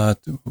with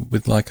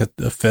like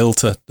a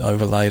filter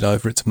overlaid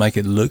over it to make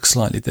it look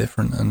slightly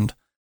different. And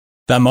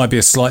that might be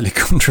a slightly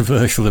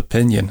controversial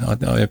opinion.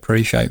 I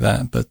appreciate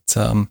that, but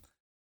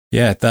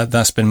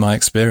that's been my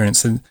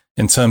experience. And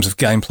in terms of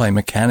gameplay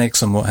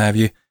mechanics and what have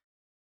you,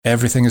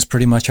 everything is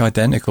pretty much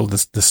identical.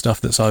 The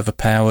stuff that's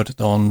overpowered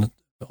on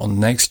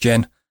next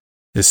gen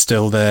is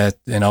still there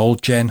in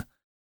old gen,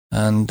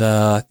 and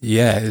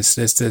it's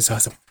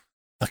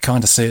I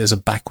kind of see it as a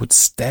backward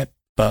step,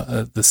 but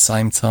at the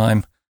same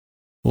time,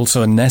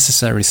 also a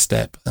necessary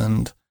step.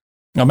 And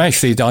I'm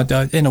actually,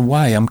 in a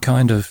way,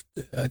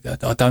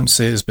 I don't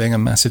see it as being a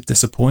massive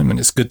disappointment.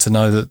 It's good to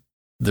know that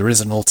there is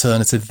an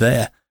alternative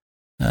there,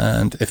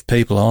 and if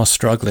people are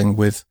struggling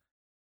with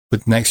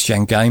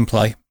next-gen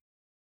gameplay,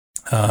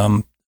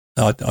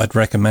 I'd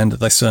recommend that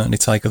they certainly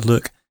take a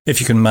look.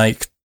 If you can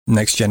make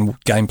next-gen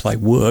gameplay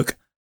work,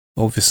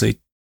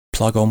 obviously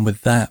plug on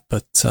with that.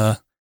 But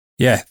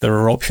there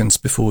are options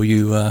before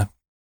you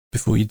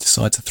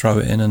decide to throw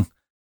it in and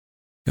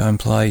go and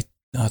play,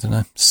 I don't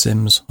know,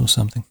 Sims or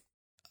something.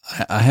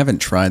 I haven't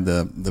tried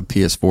the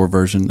PS4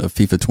 version of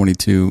FIFA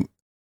 22,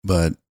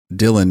 but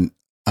Dylan,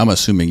 I'm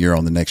assuming you're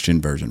on the next-gen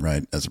version,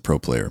 right? As a pro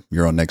player,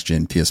 you're on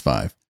next-gen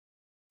PS5.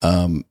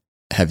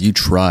 Have you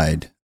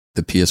tried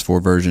the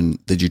PS4 version?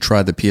 Did you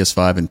try the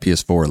PS5 and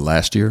PS4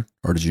 last year,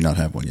 or did you not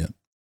have one yet?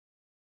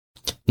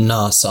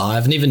 No, so I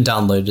haven't even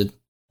downloaded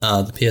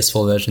the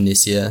PS4 version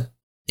this year.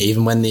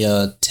 Even when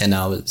the 10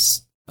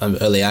 hours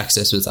early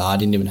access was I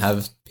didn't even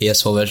have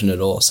PS4 version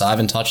at all, so I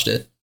haven't touched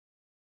it.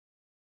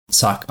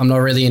 So I'm not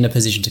really in a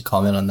position to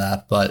comment on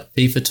that, but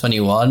FIFA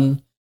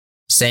 21,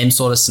 same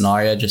sort of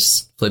scenario,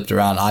 just flipped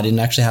around. I didn't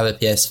actually have a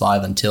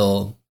PS5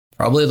 until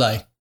probably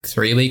like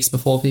 3 weeks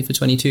before FIFA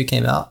 22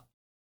 came out.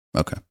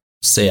 Okay.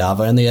 So yeah,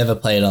 I've only ever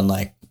played on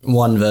like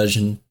one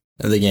version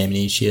of the game in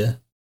each year.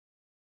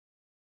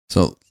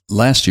 So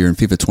last year in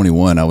FIFA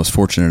 21, I was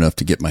fortunate enough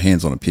to get my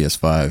hands on a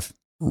PS5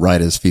 right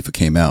as FIFA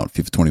came out,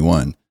 FIFA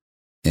 21.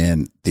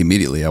 And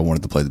immediately I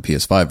wanted to play the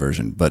PS5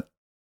 version, but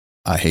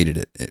I hated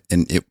it.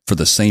 And it for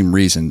the same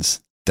reasons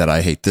that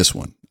I hate this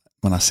one.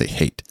 When I say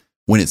hate,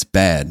 when it's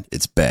bad,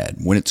 it's bad.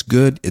 When it's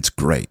good, it's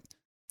great.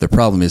 The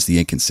problem is the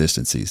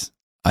inconsistencies.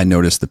 I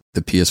noticed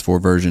the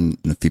PS4 version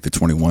of FIFA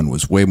 21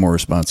 was way more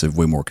responsive,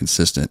 way more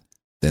consistent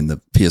than the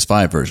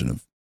PS5 version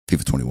of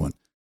FIFA 21.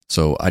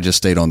 So I just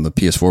stayed on the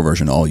PS4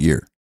 version all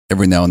year.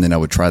 Every now and then I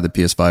would try the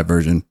PS5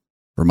 version,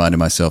 reminded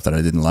myself that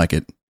I didn't like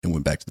it, and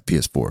went back to the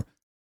PS4.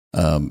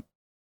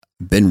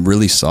 Been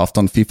really soft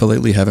on FIFA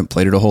lately. Haven't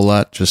played it a whole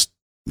lot. Just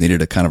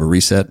needed a kind of a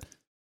reset.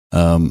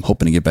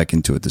 Hoping to get back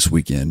into it this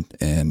weekend,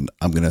 and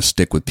I'm going to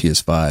stick with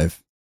PS5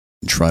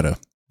 and try to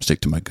stick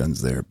to my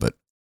guns there. But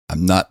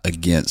I'm not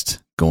against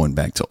going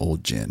back to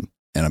old gen,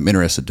 and I'm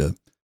interested to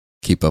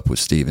keep up with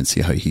Steve and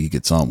see how he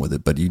gets on with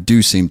it. But you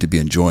do seem to be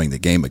enjoying the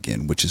game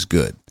again, which is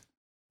good.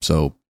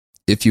 So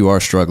if you are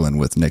struggling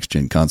with next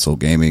gen console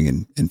gaming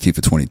and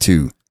FIFA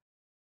 22,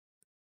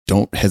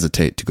 don't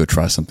hesitate to go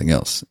try something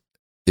else.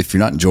 If you're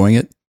not enjoying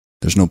it,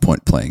 there's no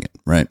point playing it,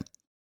 right?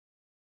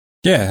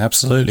 Yeah,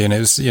 absolutely. And it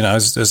was,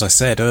 as I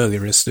said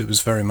earlier, it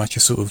was very much a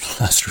sort of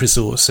last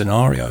resort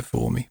scenario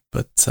for me.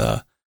 But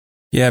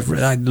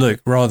look,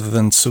 rather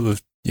than sort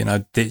of,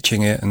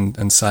 ditching it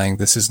and saying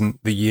this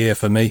isn't the year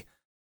for me,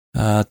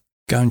 go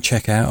and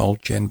check out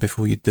Old Gen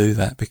before you do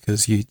that,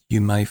 because you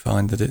may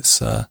find that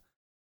it's a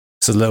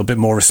little bit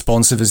more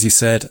responsive, as you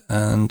said,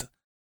 and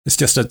it's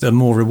just a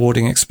more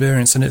rewarding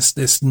experience. And it's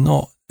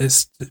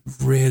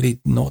really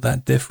not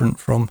that different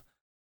from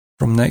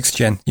next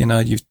gen.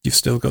 You've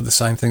still got the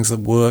same things that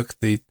work.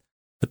 The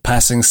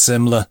passing's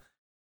similar.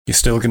 You're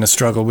still going to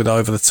struggle with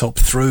over the top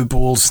through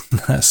balls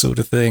and that sort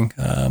of thing.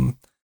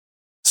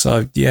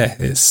 So yeah,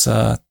 it's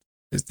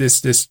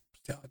this.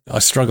 I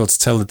struggle to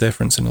tell the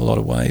difference in a lot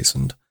of ways,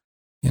 and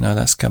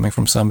that's coming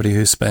from somebody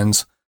who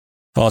spends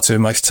far too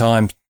much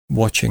time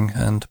watching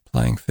and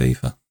playing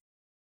FIFA.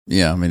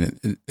 Yeah, I mean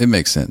it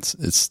makes sense.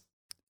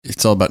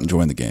 It's all about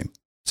enjoying the game.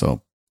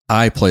 So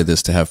I play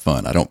this to have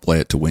fun. I don't play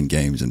it to win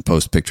games and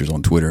post pictures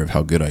on Twitter of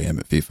how good I am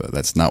at FIFA.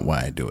 That's not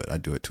why I do it. I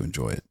do it to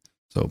enjoy it.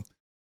 So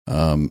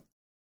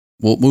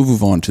we'll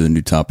move on to the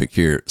new topic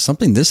here.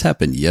 This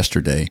happened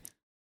yesterday,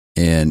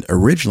 and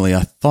originally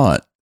I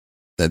thought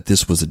that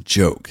this was a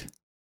joke,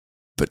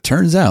 but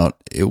turns out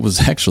it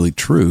was actually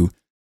true.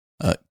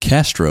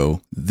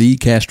 Castro, the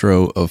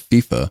Castro of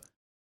FIFA,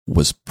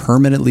 was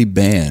permanently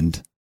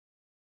banned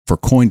for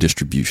coin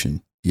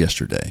distribution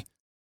yesterday.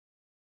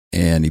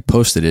 And he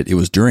posted it. It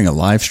was during a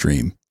live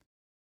stream.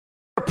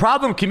 A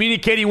problem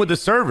communicating with the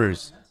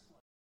servers.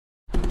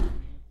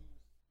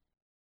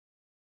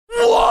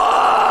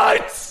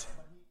 What?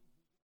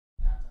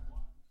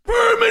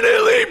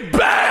 Permanently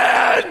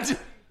banned?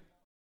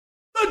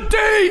 The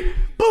day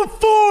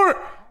before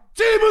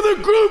team of the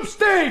group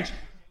stage,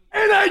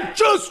 and I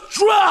just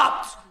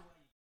dropped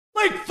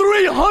like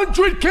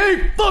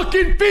 300k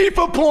fucking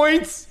FIFA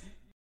points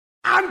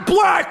on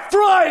Black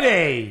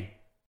Friday.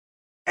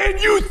 And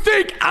you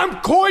think I'm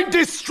coin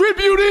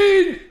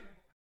distributing?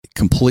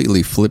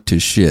 Completely flipped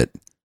his shit.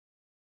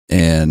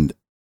 And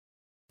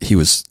he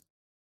was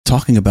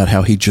talking about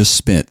how he just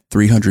spent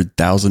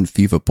 300,000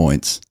 FIFA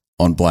points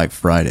on Black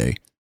Friday.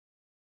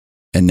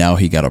 And now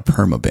he got a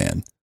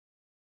permaban.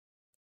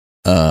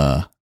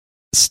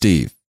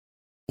 Steve,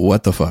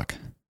 what the fuck?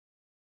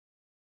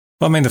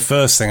 Well, I mean, the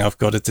first thing I've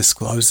got to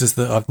disclose is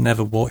that I've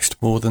never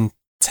watched more than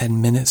 10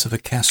 minutes of a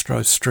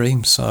Castro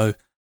stream, so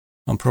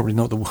I'm probably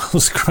not the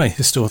world's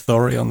greatest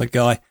authority on the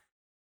guy.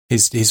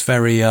 He's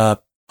very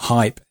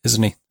hype,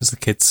 isn't he, as the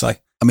kids say?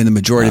 I mean, the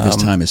majority of his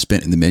time is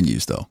spent in the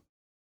menus, though.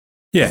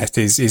 Yeah,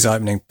 he's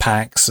opening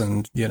packs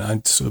and,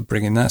 sort of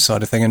bringing that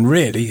side of thing. And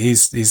really,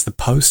 he's the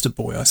poster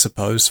boy, I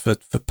suppose, for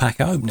pack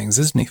openings,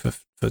 isn't he, for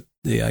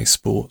EA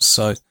Sports?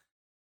 So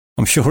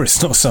I'm sure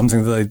it's not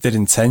something that they did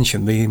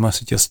intentionally. He must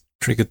have just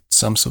triggered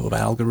some sort of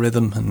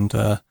algorithm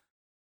and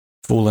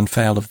fallen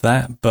foul of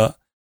that. But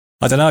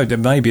I don't know,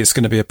 maybe it's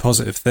going to be a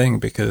positive thing,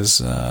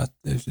 because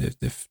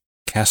if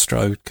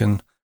Castro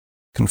can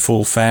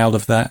fall foul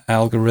of that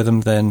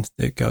algorithm, then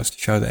it goes to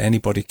show that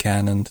anybody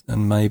can,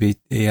 and maybe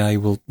EA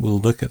will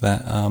look at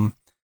that.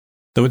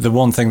 The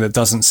one thing that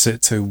doesn't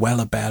sit too well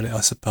about it,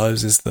 I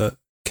suppose, is that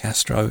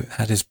Castro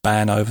had his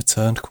ban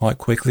overturned quite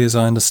quickly, as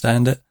I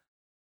understand it.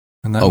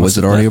 And that was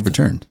it already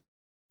overturned?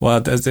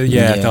 Well,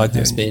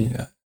 it's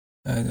been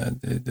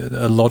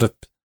a lot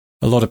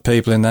of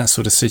people in that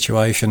sort of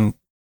situation.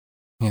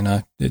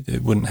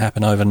 It wouldn't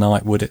happen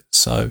overnight, would it?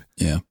 So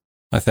yeah,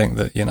 I think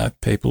that,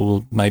 people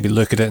will maybe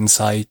look at it and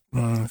say,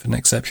 if an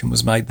exception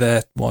was made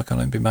there, why can't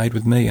it be made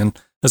with me? And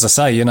as I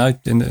say, in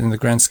the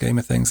grand scheme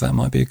of things, that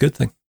might be a good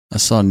thing. I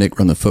saw Nick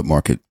Run the Foot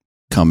Market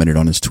commented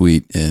on his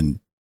tweet and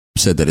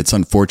said that it's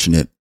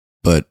unfortunate,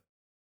 but,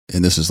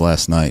 and this is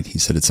last night, he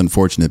said it's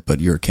unfortunate, but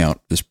your account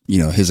is,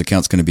 his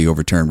account's going to be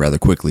overturned rather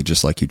quickly,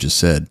 just like you just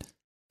said.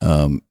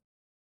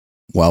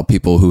 While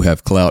people who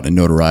have clout and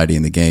notoriety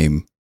in the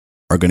game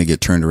are going to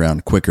get turned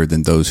around quicker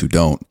than those who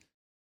don't.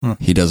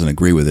 He doesn't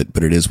agree with it,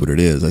 but it is what it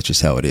is. That's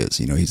just how it is.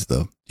 He's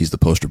the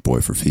poster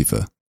boy for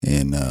FIFA.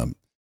 And I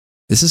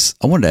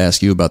wanted to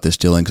ask you about this,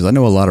 Dylan, because I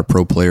know a lot of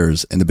pro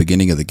players in the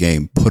beginning of the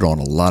game put on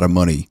a lot of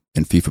money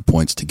in FIFA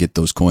points to get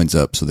those coins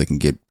up so they can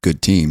get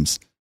good teams.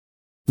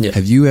 Yeah.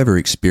 Have you ever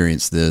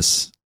experienced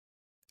this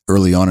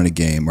early on in a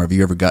game, or have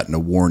you ever gotten a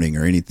warning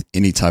or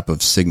any type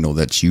of signal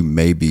that you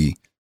may be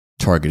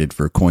targeted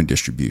for coin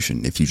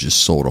distribution if you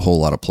just sold a whole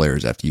lot of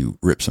players after you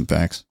rip some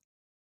packs?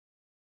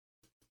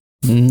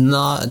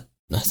 No,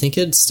 I think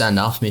it'd stand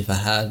out for me if I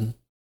had.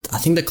 I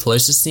think the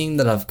closest thing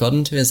that I've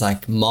gotten to is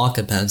like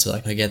marker pens, so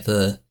I get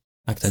those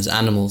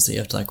animals that you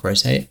have to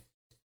rotate.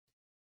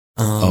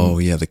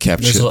 The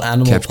capture, those little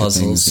animal capture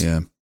puzzles. Things,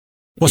 yeah.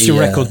 What's your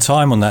record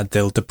time on that,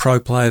 Dill? Do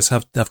pro players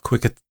have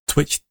quicker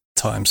twitch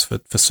times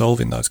for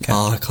solving those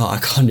captures? I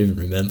can't even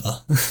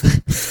remember.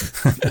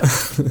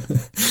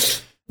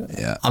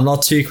 Yeah, I'm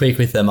not too quick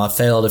with them. I've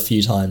failed a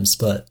few times,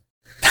 but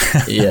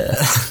yeah.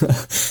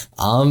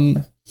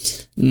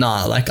 No,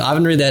 I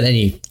haven't really had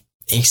any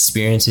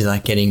experience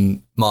with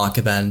getting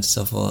marker banned and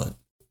stuff, or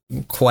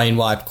coin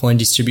wipe, coin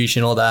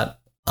distribution, all that.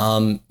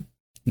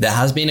 There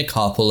has been a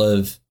couple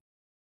of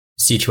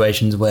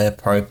situations where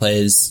pro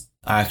players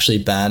are actually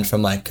banned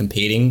from like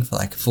competing for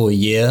like a full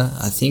year.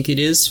 I think it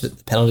is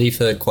the penalty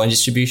for coin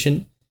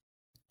distribution.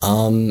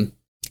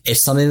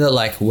 It's something that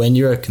like when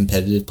you're a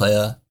competitive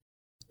player,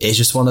 it's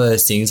just one of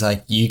those things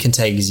like you can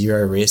take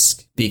zero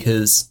risk,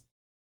 because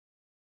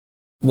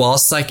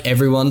whilst like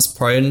everyone's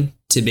prone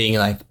to being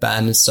like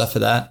banned and stuff for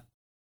that,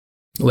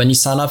 when you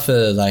sign up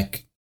for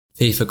like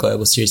FIFA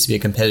Global Series to be a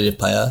competitive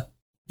player,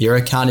 your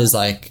account is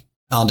like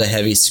under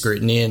heavy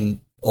scrutiny and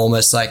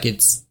almost like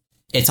it's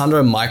under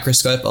a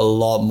microscope a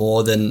lot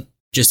more than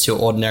just your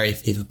ordinary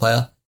FIFA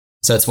player.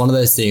 So it's one of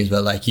those things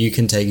where like you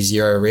can take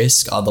zero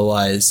risk.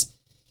 Otherwise,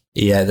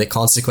 yeah, the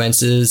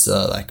consequences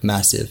are like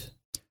massive.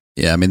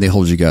 Yeah, I mean, they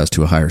hold you guys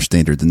to a higher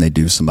standard than they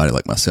do somebody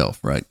like myself,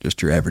 right?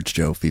 Just your average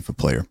Joe FIFA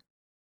player.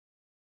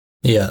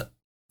 Yeah,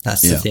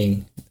 that's the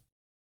thing.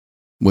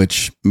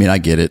 Which, I mean, I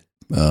get it.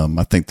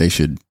 I think they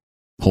should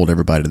hold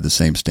everybody to the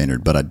same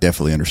standard, but I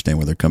definitely understand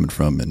where they're coming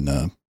from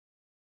and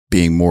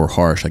being more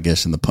harsh, I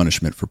guess, in the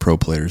punishment for pro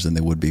players than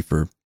they would be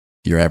for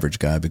your average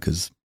guy,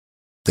 because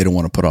they don't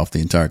want to put off the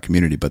entire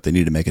community, but they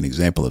need to make an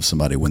example of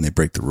somebody when they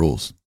break the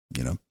rules,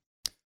 you know?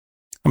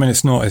 I mean,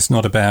 it's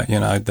not about, you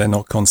know, they're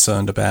not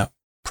concerned about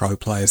pro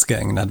players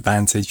getting an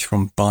advantage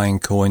from buying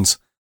coins.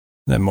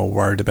 They're more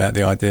worried about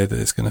the idea that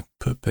it's going to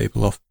put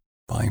people off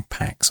buying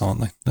packs,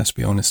 aren't they? Let's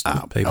be honest.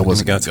 People are going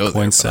to go to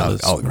coin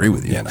sellers. I'll agree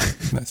with you. You know,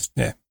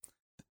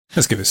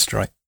 let's give it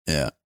straight.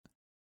 Yeah.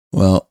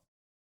 Well,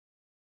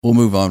 we'll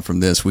move on from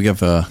this. We've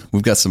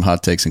got some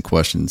hot takes and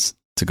questions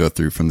to go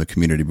through from the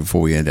community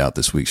before we end out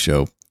this week's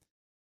show.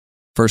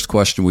 First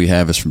question we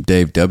have is from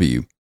Dave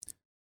W.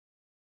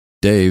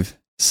 Dave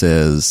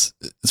says,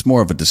 it's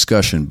more of a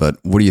discussion, but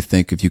what do you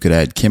think if you could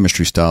add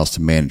chemistry styles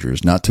to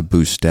managers, not to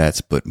boost stats,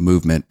 but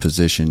movement,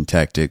 position,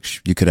 tactics?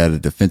 You could add a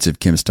defensive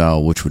chem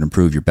style, which would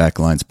improve your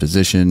backline's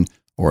position,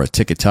 or a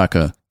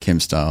tiki-taka chem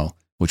style,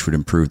 which would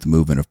improve the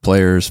movement of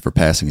players for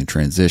passing and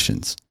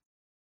transitions.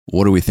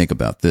 What do we think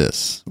about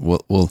this?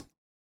 We'll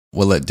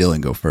let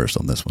Dylan go first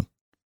on this one.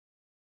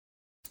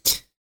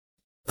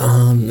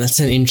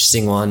 That's an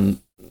interesting one.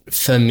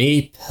 For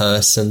me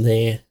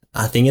personally,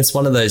 I think it's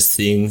one of those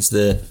things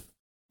that,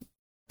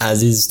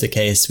 as is the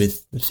case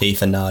with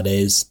FIFA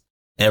nowadays,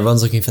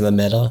 everyone's looking for the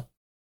meta.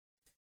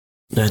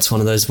 No, it's one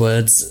of those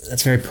words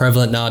that's very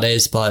prevalent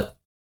nowadays, but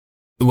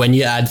when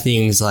you add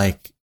things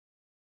like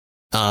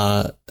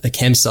a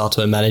chem style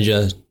to a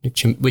manager,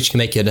 which can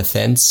make your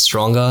defense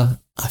stronger,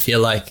 I feel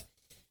like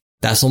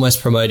that's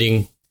almost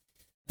promoting,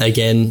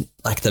 again,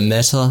 like the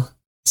meta.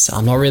 So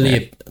I'm not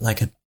really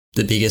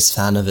the biggest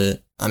fan of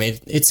it. I mean,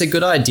 it's a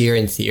good idea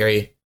in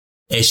theory.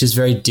 It's just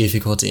very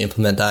difficult to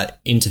implement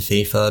that into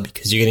FIFA,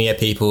 because you're going to get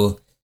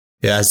people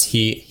who, as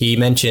he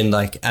mentioned,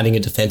 like adding a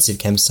defensive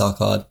chem style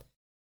card,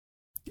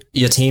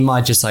 your team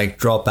might just like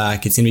drop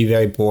back. It's going to be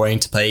very boring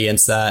to play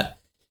against that.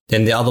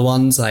 Then the other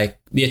ones, like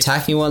the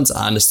attacking ones,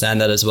 I understand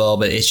that as well,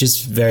 but it's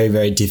just very,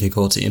 very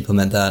difficult to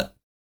implement that.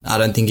 I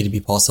don't think it'd be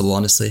possible,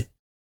 honestly.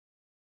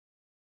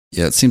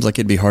 Yeah, it seems like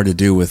it'd be hard to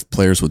do with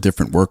players with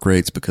different work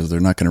rates, because they're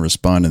not going to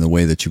respond in the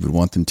way that you would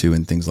want them to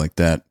and things like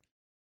that.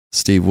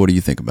 Steve, what do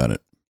you think about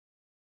it?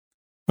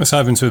 Well, it's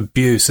open to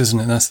abuse, isn't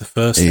it? That's the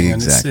first thing.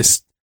 Exactly.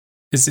 And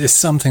it's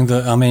something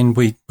that, I mean,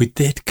 we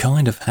did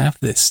kind of have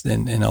this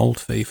in old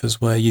FIFAs,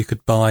 where you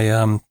could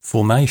buy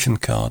formation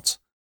cards.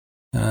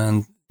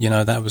 And, you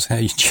know, that was how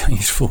you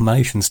changed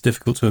formations.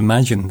 Difficult to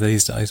imagine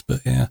these days, but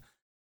yeah.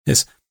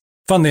 It's,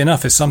 funnily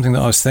enough, it's something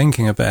that I was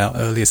thinking about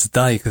earlier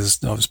today,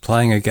 because I was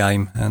playing a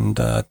game and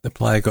the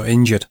player got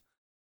injured.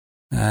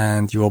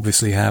 And you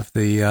obviously have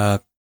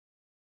the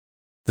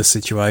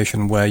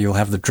situation where you'll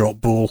have the drop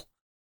ball,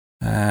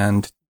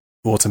 and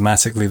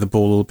automatically the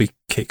ball will be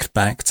kicked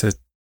back to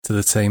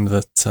the team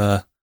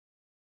that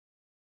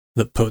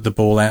put the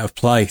ball out of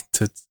play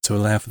to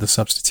allow for the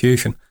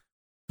substitution.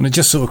 And it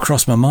just sort of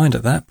crossed my mind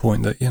at that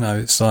point that, you know,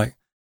 it's like,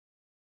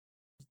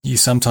 you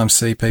sometimes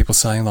see people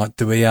saying, like,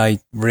 do EA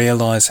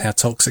realise how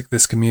toxic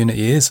this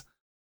community is?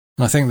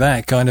 And I think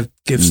that kind of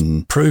gives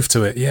proof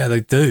to it. Yeah, they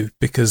do,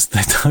 because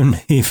they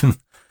don't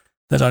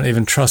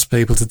even trust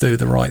people to do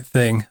the right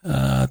thing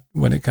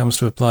when it comes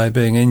to a player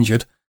being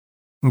injured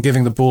and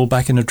giving the ball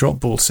back in a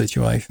drop ball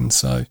situation.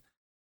 So,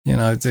 you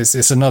know,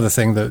 it's another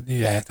thing that,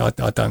 yeah,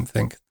 I don't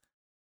think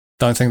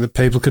that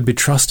people could be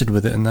trusted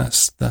with it, and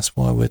that's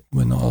why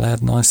we're not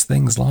allowed nice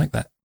things like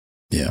that.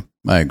 Yeah,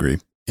 I agree.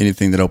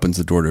 Anything that opens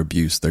the door to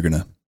abuse, they're going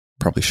to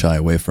probably shy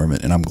away from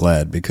it, and I'm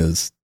glad,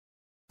 because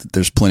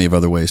there's plenty of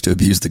other ways to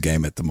abuse the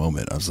game at the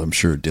moment, as I'm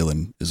sure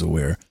Dylan is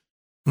aware.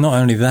 Not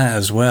only that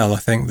as well, I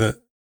think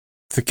that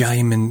the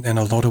game in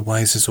a lot of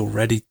ways is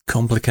already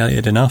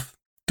complicated enough.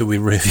 Do we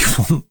really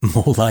want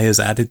more layers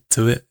added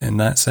to it in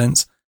that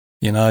sense?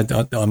 You know,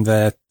 I'm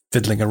there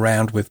fiddling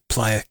around with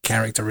player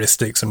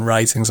characteristics and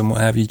ratings and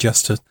what have you,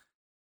 just to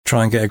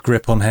try and get a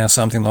grip on how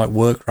something like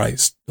work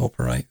rates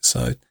operate.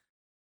 So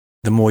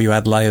the more you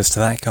add layers to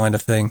that kind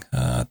of thing,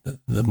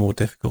 the more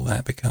difficult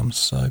that becomes.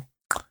 So,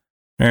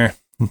 yeah,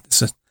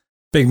 it's a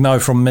big no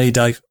from me,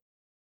 Dave.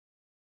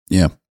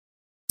 Yeah,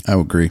 I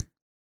would agree.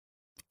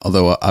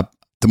 Although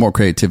the more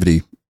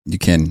creativity you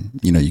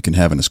can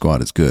have in a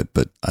squad is good,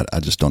 but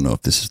I just don't know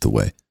if this is the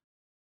way.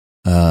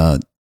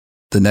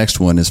 The next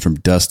one is from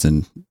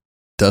Dustin.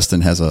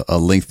 Dustin has a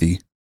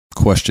lengthy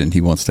question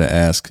he wants to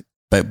ask,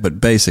 but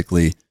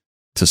basically,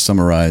 to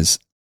summarize,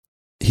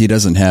 he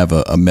doesn't have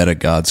a meta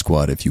god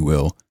squad, if you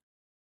will,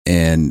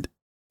 and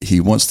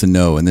he wants to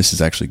know, and this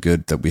is actually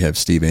good that we have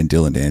Steve and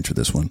Dylan to answer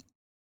this one.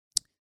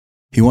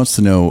 He wants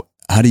to know,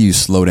 how do you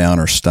slow down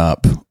or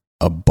stop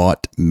a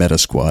bot meta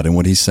squad? And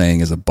what he's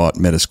saying is a bot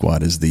meta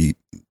squad is the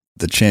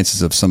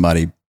chances of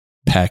somebody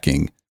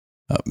packing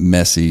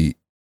Messi,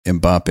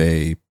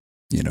 Mbappe,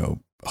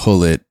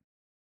 Hullet,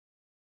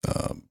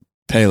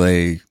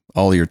 Pele,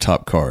 all your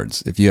top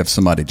cards. If you have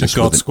somebody just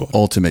with an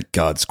ultimate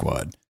god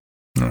squad,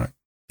 all right,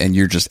 and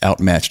you're just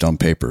outmatched on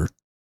paper,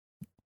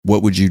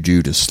 what would you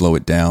do to slow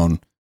it down,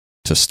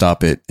 to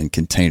stop it and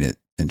contain it,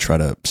 and try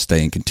to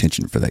stay in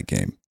contention for that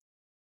game?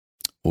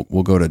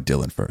 We'll go to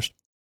Dylan first.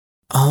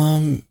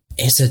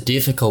 It's a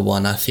difficult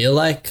one. I feel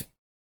like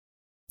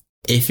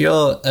if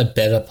you're a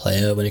better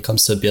player when it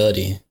comes to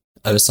ability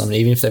over someone,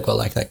 even if they've got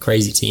like that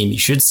crazy team, you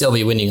should still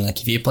be winning.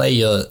 Like if you play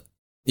your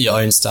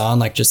own style,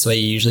 like just the way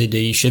you usually do,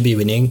 you should be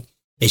winning.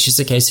 It's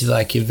just a case of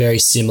like you're very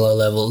similar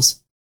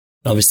levels.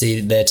 Obviously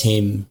their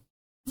team,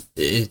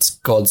 it's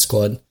God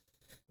squad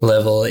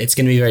level. It's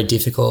going to be very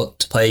difficult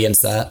to play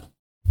against that.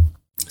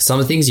 Some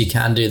of the things you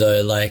can do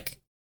though, like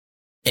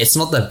it's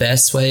not the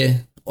best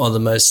way or the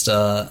most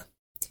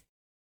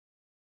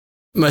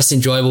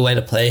enjoyable way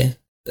to play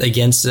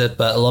against it,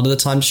 but a lot of the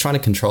time just trying to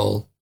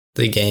control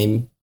the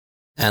game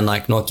and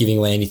like not giving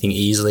away anything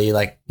easily,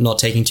 like not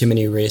taking too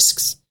many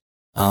risks.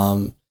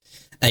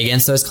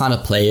 Against those kind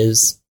of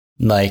players,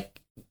 like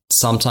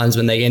sometimes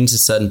when they get into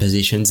certain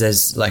positions,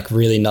 there's like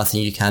really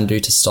nothing you can do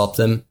to stop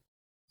them.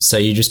 So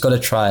you just got to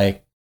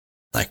try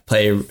like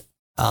play with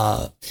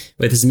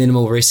as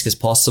minimal risk as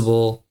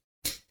possible.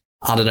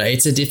 I don't know.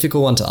 It's a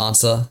difficult one to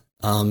answer.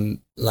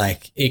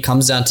 Like it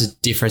comes down to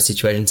different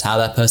situations, how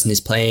that person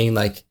is playing.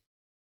 Like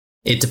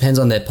it depends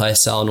on their play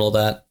style and all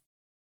that.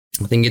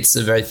 I think it's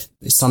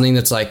something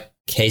that's like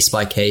case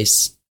by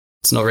case.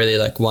 It's not really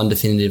like one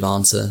definitive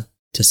answer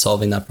to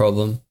solving that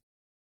problem.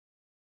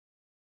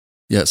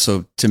 Yeah.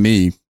 So to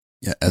me,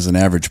 as an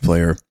average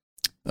player,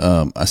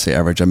 I say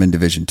average, I'm in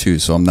Division 2,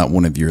 so I'm not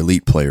one of your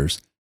elite players.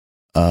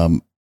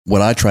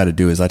 What I try to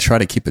do is I try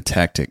to keep a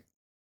tactic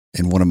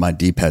in one of my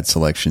D-pad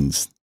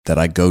selections that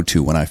I go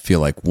to when I feel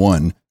like,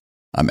 one,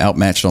 I'm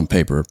outmatched on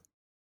paper,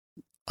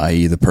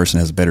 i.e. the person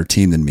has a better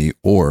team than me,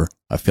 or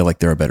I feel like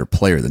they're a better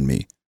player than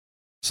me.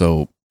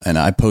 So, and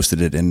I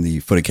posted it in the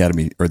Foot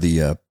Academy or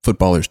the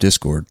Footballers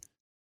Discord,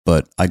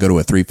 but I go to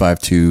a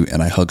 3-5-2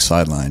 and I hug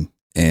sideline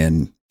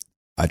and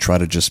I try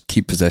to just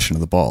keep possession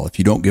of the ball. If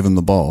you don't give them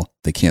the ball,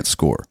 they can't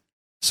score.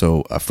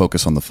 So I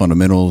focus on the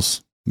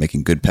fundamentals,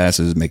 making good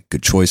passes, making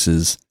good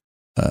choices,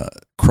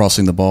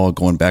 crossing the ball,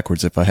 going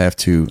backwards if I have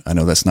to. I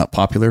know that's not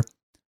popular,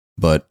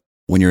 but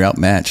when you're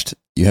outmatched,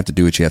 you have to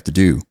do what you have to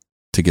do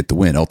to get the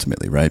win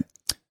ultimately, right?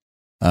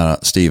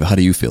 Steve, how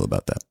do you feel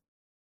about that?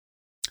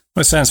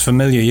 Well, it sounds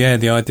familiar, yeah.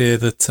 The idea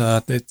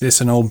that it's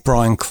an old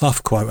Brian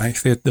Clough quote,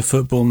 actually, the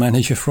football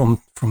manager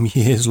from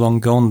years long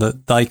gone,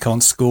 that they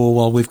can't score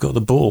while we've got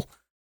the ball,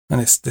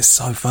 and it's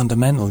so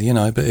fundamental,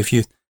 But if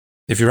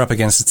you're up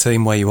against a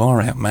team where you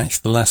are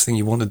outmatched, the last thing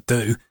you want to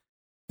do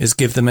is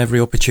give them every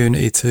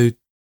opportunity to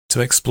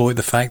exploit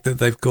the fact that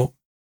they've got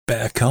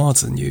better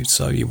cards than you.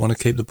 So you want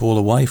to keep the ball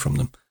away from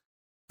them.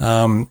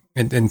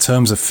 In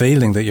terms of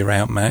feeling that you're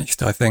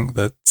outmatched, I think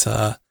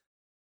that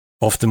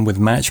often with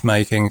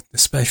matchmaking,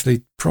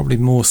 especially probably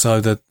more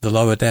so the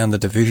lower down the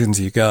divisions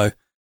you go,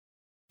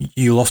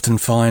 you'll often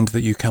find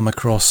that you come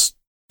across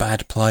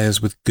bad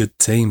players with good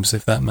teams,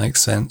 if that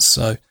makes sense.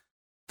 So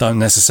don't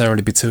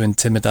necessarily be too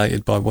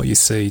intimidated by what you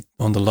see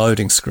on the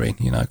loading screen.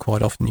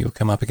 Quite often you'll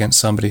come up against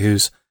somebody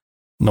who's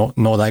not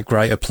that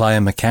great a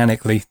player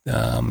mechanically,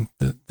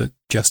 that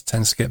just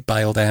tends to get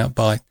bailed out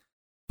by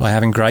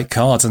having great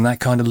cards. And that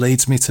kind of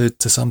leads me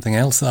to something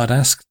else that I'd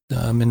ask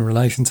in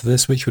relation to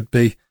this, which would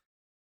be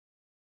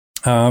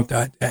how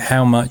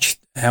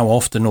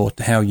often, or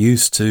how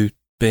used to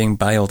being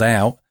bailed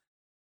out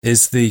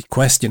is the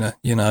questioner.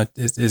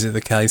 Is it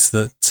the case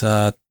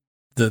that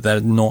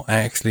they're not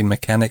actually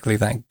mechanically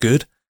that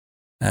good,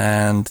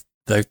 and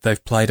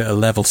they've played at a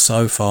level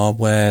so far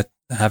where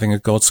having a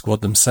god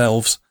squad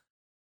themselves,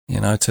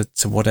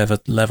 to whatever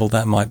level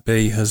that might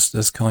be,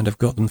 has kind of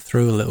got them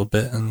through a little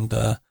bit, and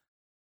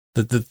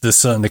there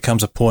certainly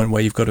comes a point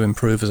where you've got to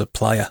improve as a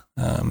player.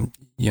 On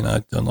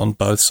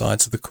both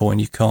sides of the coin,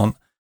 you can't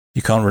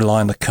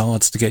rely on the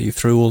cards to get you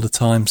through all the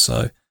time.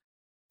 So,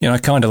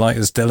 kind of like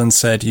as Dylan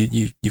said,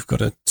 you've got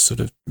to sort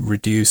of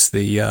reduce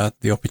the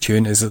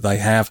opportunities that they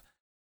have,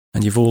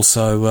 and you've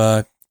also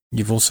got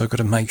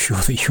to make sure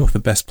that you're the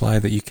best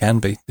player that you can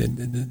be,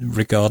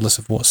 regardless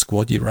of what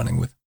squad you're running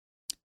with.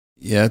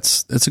 Yeah,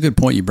 it's a good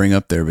point you bring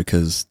up there,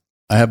 because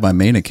I have my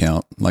main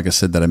account, like I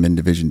said, that I'm in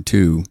Division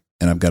 2,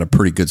 and I've got a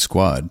pretty good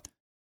squad.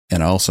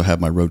 And I also have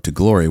my road to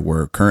glory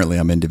where currently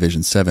I'm in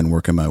Division 7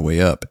 working my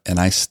way up. And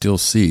I still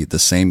see the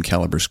same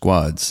caliber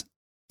squads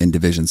in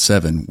Division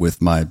 7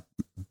 with my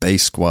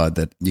base squad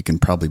that you can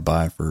probably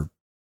buy for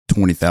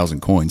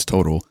 20,000 coins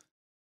total.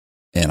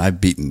 And I've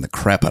beaten the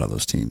crap out of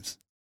those teams.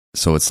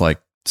 So it's like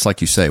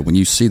you say, when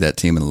you see that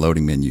team in the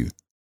loading menu,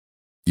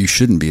 you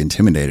shouldn't be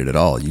intimidated at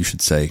all. You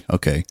should say,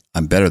 okay,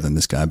 I'm better than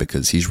this guy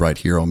because he's right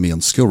here on me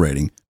on skill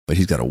rating, but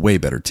he's got a way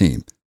better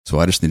team. So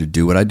I just need to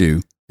do what I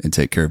do and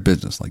take care of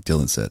business, like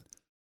Dylan said.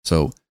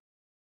 So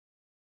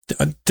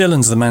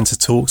Dylan's the man to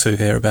talk to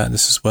here about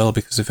this as well,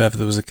 because if ever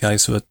there was a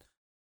case of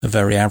a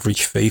very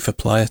average FIFA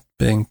player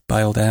being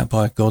bailed out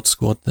by a God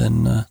squad,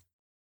 then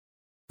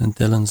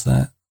Dylan's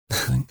that.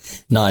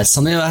 No, it's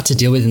something I've had to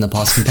deal with in the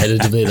past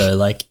competitively though.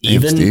 Like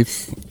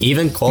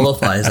even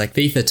qualifiers like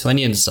FIFA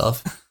 20 and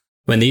stuff.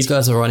 When these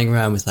guys are running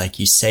around with like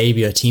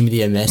Eusebio, Team of the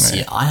Messi,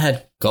 right. I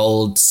had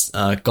gold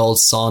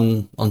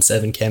Son on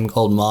 7 chem,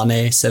 gold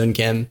Mane 7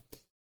 chem.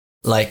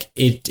 Like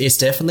it's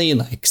definitely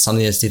like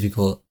something that's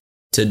difficult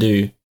to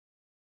do.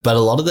 But a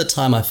lot of the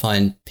time I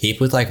find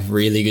people with like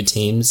really good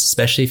teams,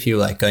 especially if you're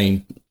like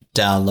going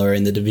down lower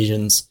in the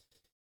divisions,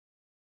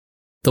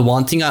 the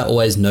one thing I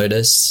always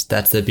notice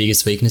that's the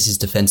biggest weakness is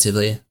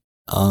defensively.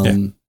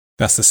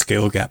 That's the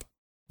skill gap.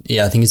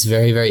 Yeah, I think it's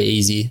very, very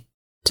easy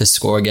to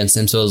score against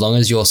them. So as long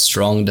as you're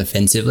strong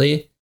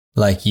defensively,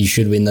 like you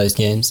should win those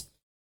games.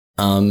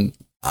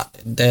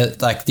 They're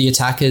like the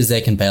attackers,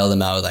 they can bail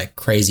them out with like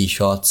crazy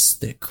shots.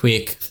 They're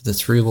quick for the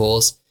through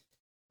balls.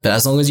 But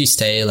as long as you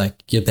stay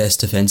like your best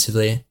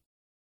defensively,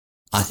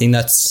 I think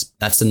that's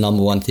the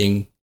number one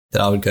thing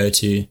that I would go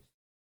to.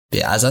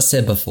 But as I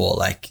said before,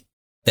 like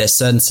there's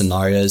certain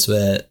scenarios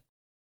where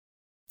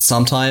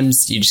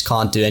sometimes you just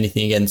can't do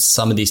anything against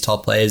some of these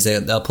top players.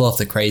 They'll pull off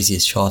the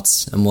craziest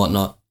shots and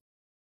whatnot.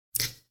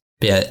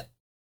 But yeah,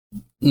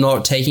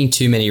 not taking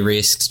too many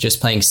risks,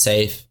 just playing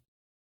safe,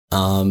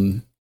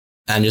 and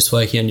just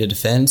working on your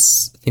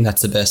defense. I think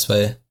that's the best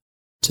way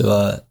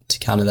to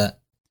counter that.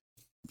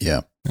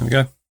 Yeah. There we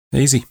go.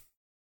 Easy.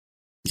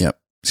 Yep.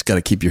 Just got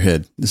to keep your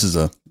head. This is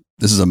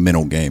a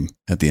mental game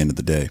at the end of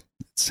the day.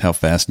 It's how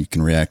fast you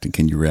can react and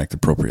can you react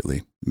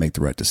appropriately, make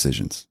the right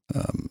decisions.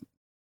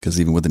 Because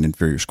even with an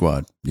inferior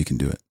squad, you can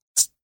do it.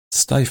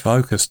 Stay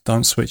focused.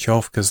 Don't switch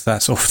off, because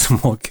that's often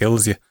what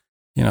kills you.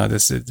 You know,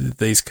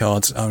 these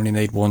cards only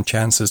need one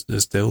chance, as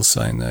Dill's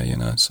saying there, you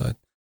know, so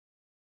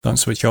don't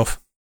switch off.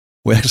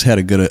 We actually had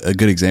a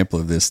good example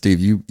of this. Steve,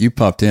 you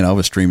popped in. I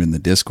was streaming the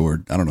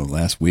Discord, I don't know,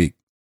 last week.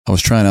 I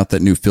was trying out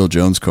that new Phil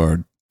Jones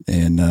card,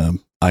 and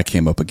I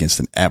came up against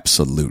an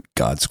absolute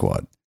God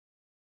squad.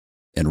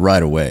 And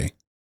right away,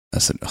 I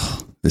said,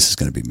 oh, this is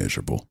going to be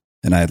miserable.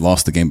 And I had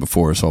lost the game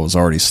before, so I was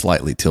already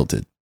slightly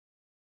tilted.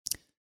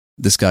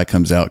 This guy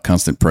comes out,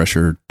 constant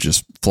pressure,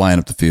 just flying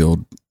up the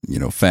field, you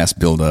know, fast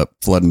build up,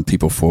 flooding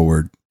people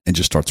forward, and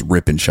just starts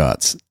ripping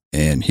shots.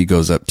 And he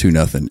goes up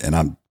 2-0, and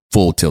I'm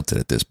full tilted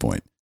at this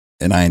point.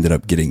 And I ended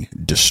up getting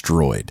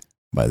destroyed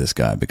by this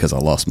guy because I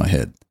lost my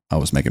head. I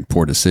was making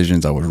poor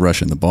decisions. I was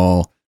rushing the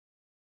ball.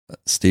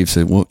 Steve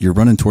said, well, you're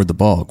running toward the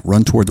ball.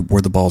 Run toward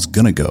where the ball's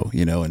going to go,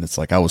 you know, and it's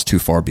like I was too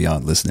far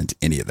beyond listening to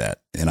any of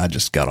that. And I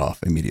just got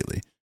off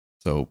immediately.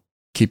 So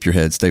keep your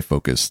head, stay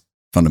focused,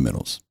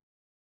 fundamentals.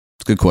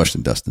 It's a good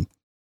question, Dustin.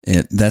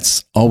 And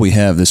that's all we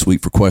have this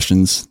week for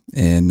questions.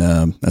 And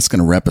that's going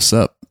to wrap us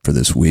up for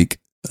this week.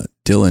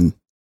 Dylan,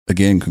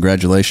 again,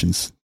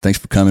 congratulations. Thanks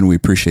for coming. We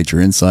appreciate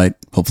your insight.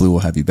 Hopefully we'll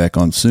have you back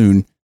on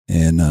soon.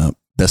 And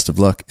best of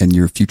luck in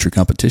your future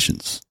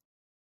competitions.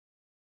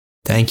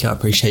 Thank you. I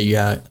appreciate you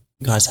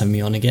guys having me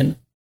on again.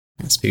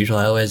 As usual,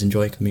 I always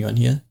enjoy coming on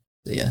here.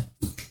 So yeah,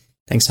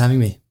 thanks for having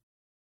me.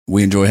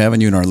 We enjoy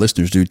having you, and our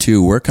listeners do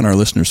too. Where can our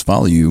listeners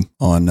follow you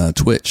on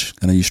Twitch?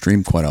 I know you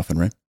stream quite often,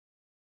 right?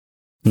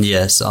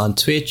 Yes, on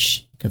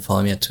Twitch. You can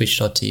follow me at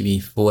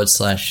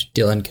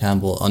twitch.tv/Dylan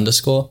Campbell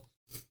 _.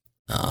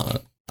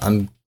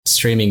 I'm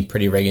streaming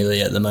pretty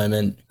regularly at the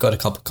moment. Got a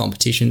couple of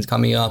competitions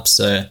coming up,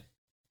 so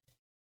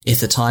if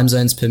the time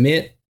zones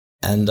permit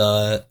and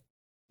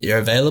you're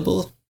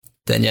available,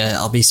 then yeah,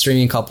 I'll be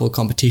streaming a couple of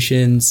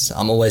competitions.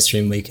 I'm always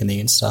streaming weekending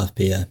and stuff,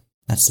 but yeah,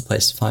 that's the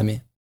place to find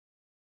me.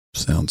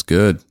 Sounds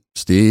good.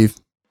 Steve,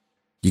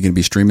 you going to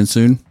be streaming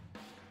soon?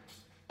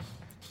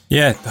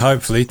 Yeah,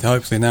 hopefully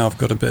now I've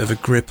got a bit of a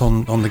grip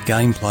on the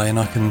gameplay and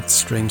I can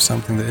stream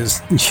something that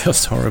is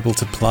just horrible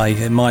to play.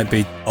 It might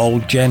be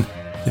old gen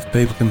if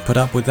people can put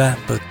up with that,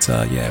 but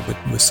yeah,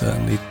 we're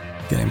certainly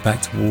getting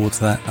back towards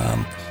that.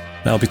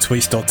 That'll be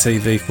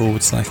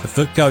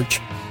twitch.tv/thefootcoach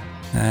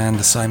and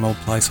the same old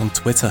place on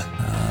Twitter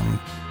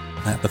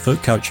at the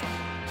Foot Coach.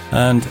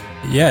 And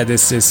yeah,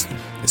 it's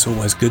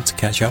always good to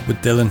catch up with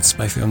Dylan,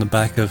 especially on the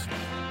back of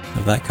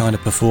that kind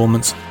of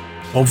performance.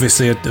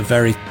 Obviously a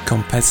very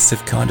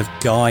competitive kind of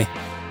guy.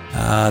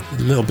 A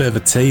little bit of a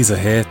teaser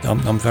here.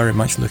 I'm very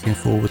much looking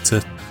forward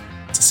to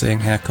seeing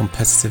how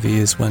competitive he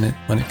is when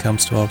it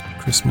comes to our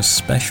Christmas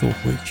special,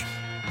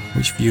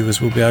 which viewers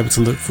will be able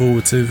to look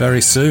forward to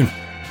very soon.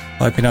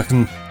 Hoping I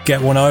can get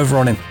one over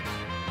on him.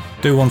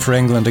 Do one for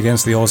England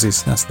against the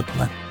Aussies. That's the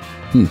plan.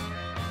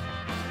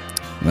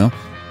 Well,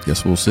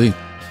 guess we'll see.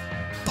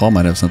 Paul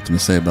might have something to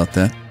say about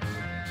that.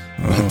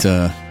 But,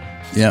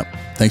 yeah,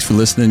 thanks for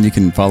listening. You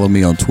can follow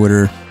me on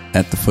Twitter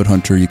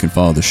 @TheFootHunter. You can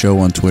follow the show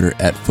on Twitter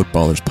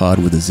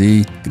 @FootballersPod with a Z.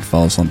 You can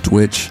follow us on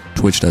Twitch,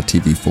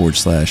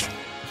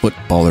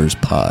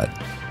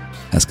 twitch.tv/FootballersPod.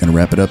 That's going to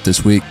wrap it up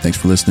this week. Thanks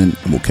for listening,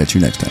 and we'll catch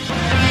you next time.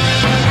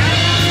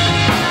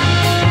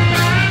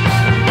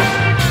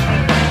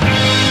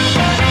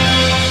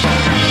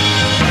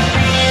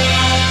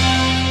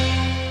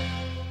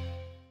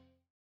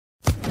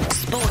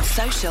 Sports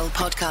Social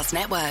Podcast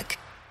Network.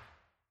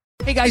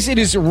 Hey guys, it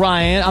is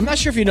Ryan. I'm not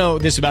sure if you know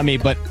this about me,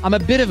 but I'm a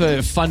bit of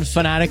a fun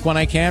fanatic when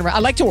I can. I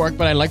like to work,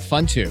 but I like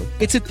fun too.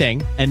 It's a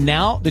thing. And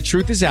now the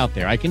truth is out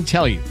there. I can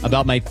tell you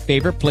about my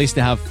favorite place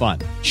to have fun.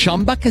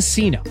 Chumba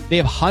Casino. They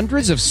have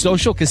hundreds of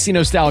social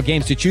casino style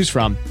games to choose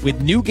from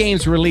with new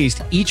games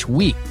released each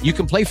week. You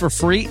can play for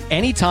free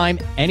anytime,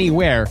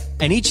 anywhere.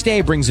 And each day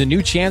brings a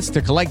new chance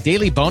to collect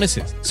daily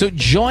bonuses. So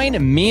join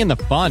me in the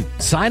fun.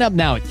 Sign up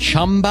now at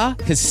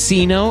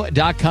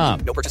ChumbaCasino.com.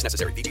 No purchase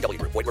necessary. VGW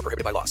Group. Void where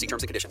prohibited by law. See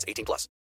terms and conditions. 18+.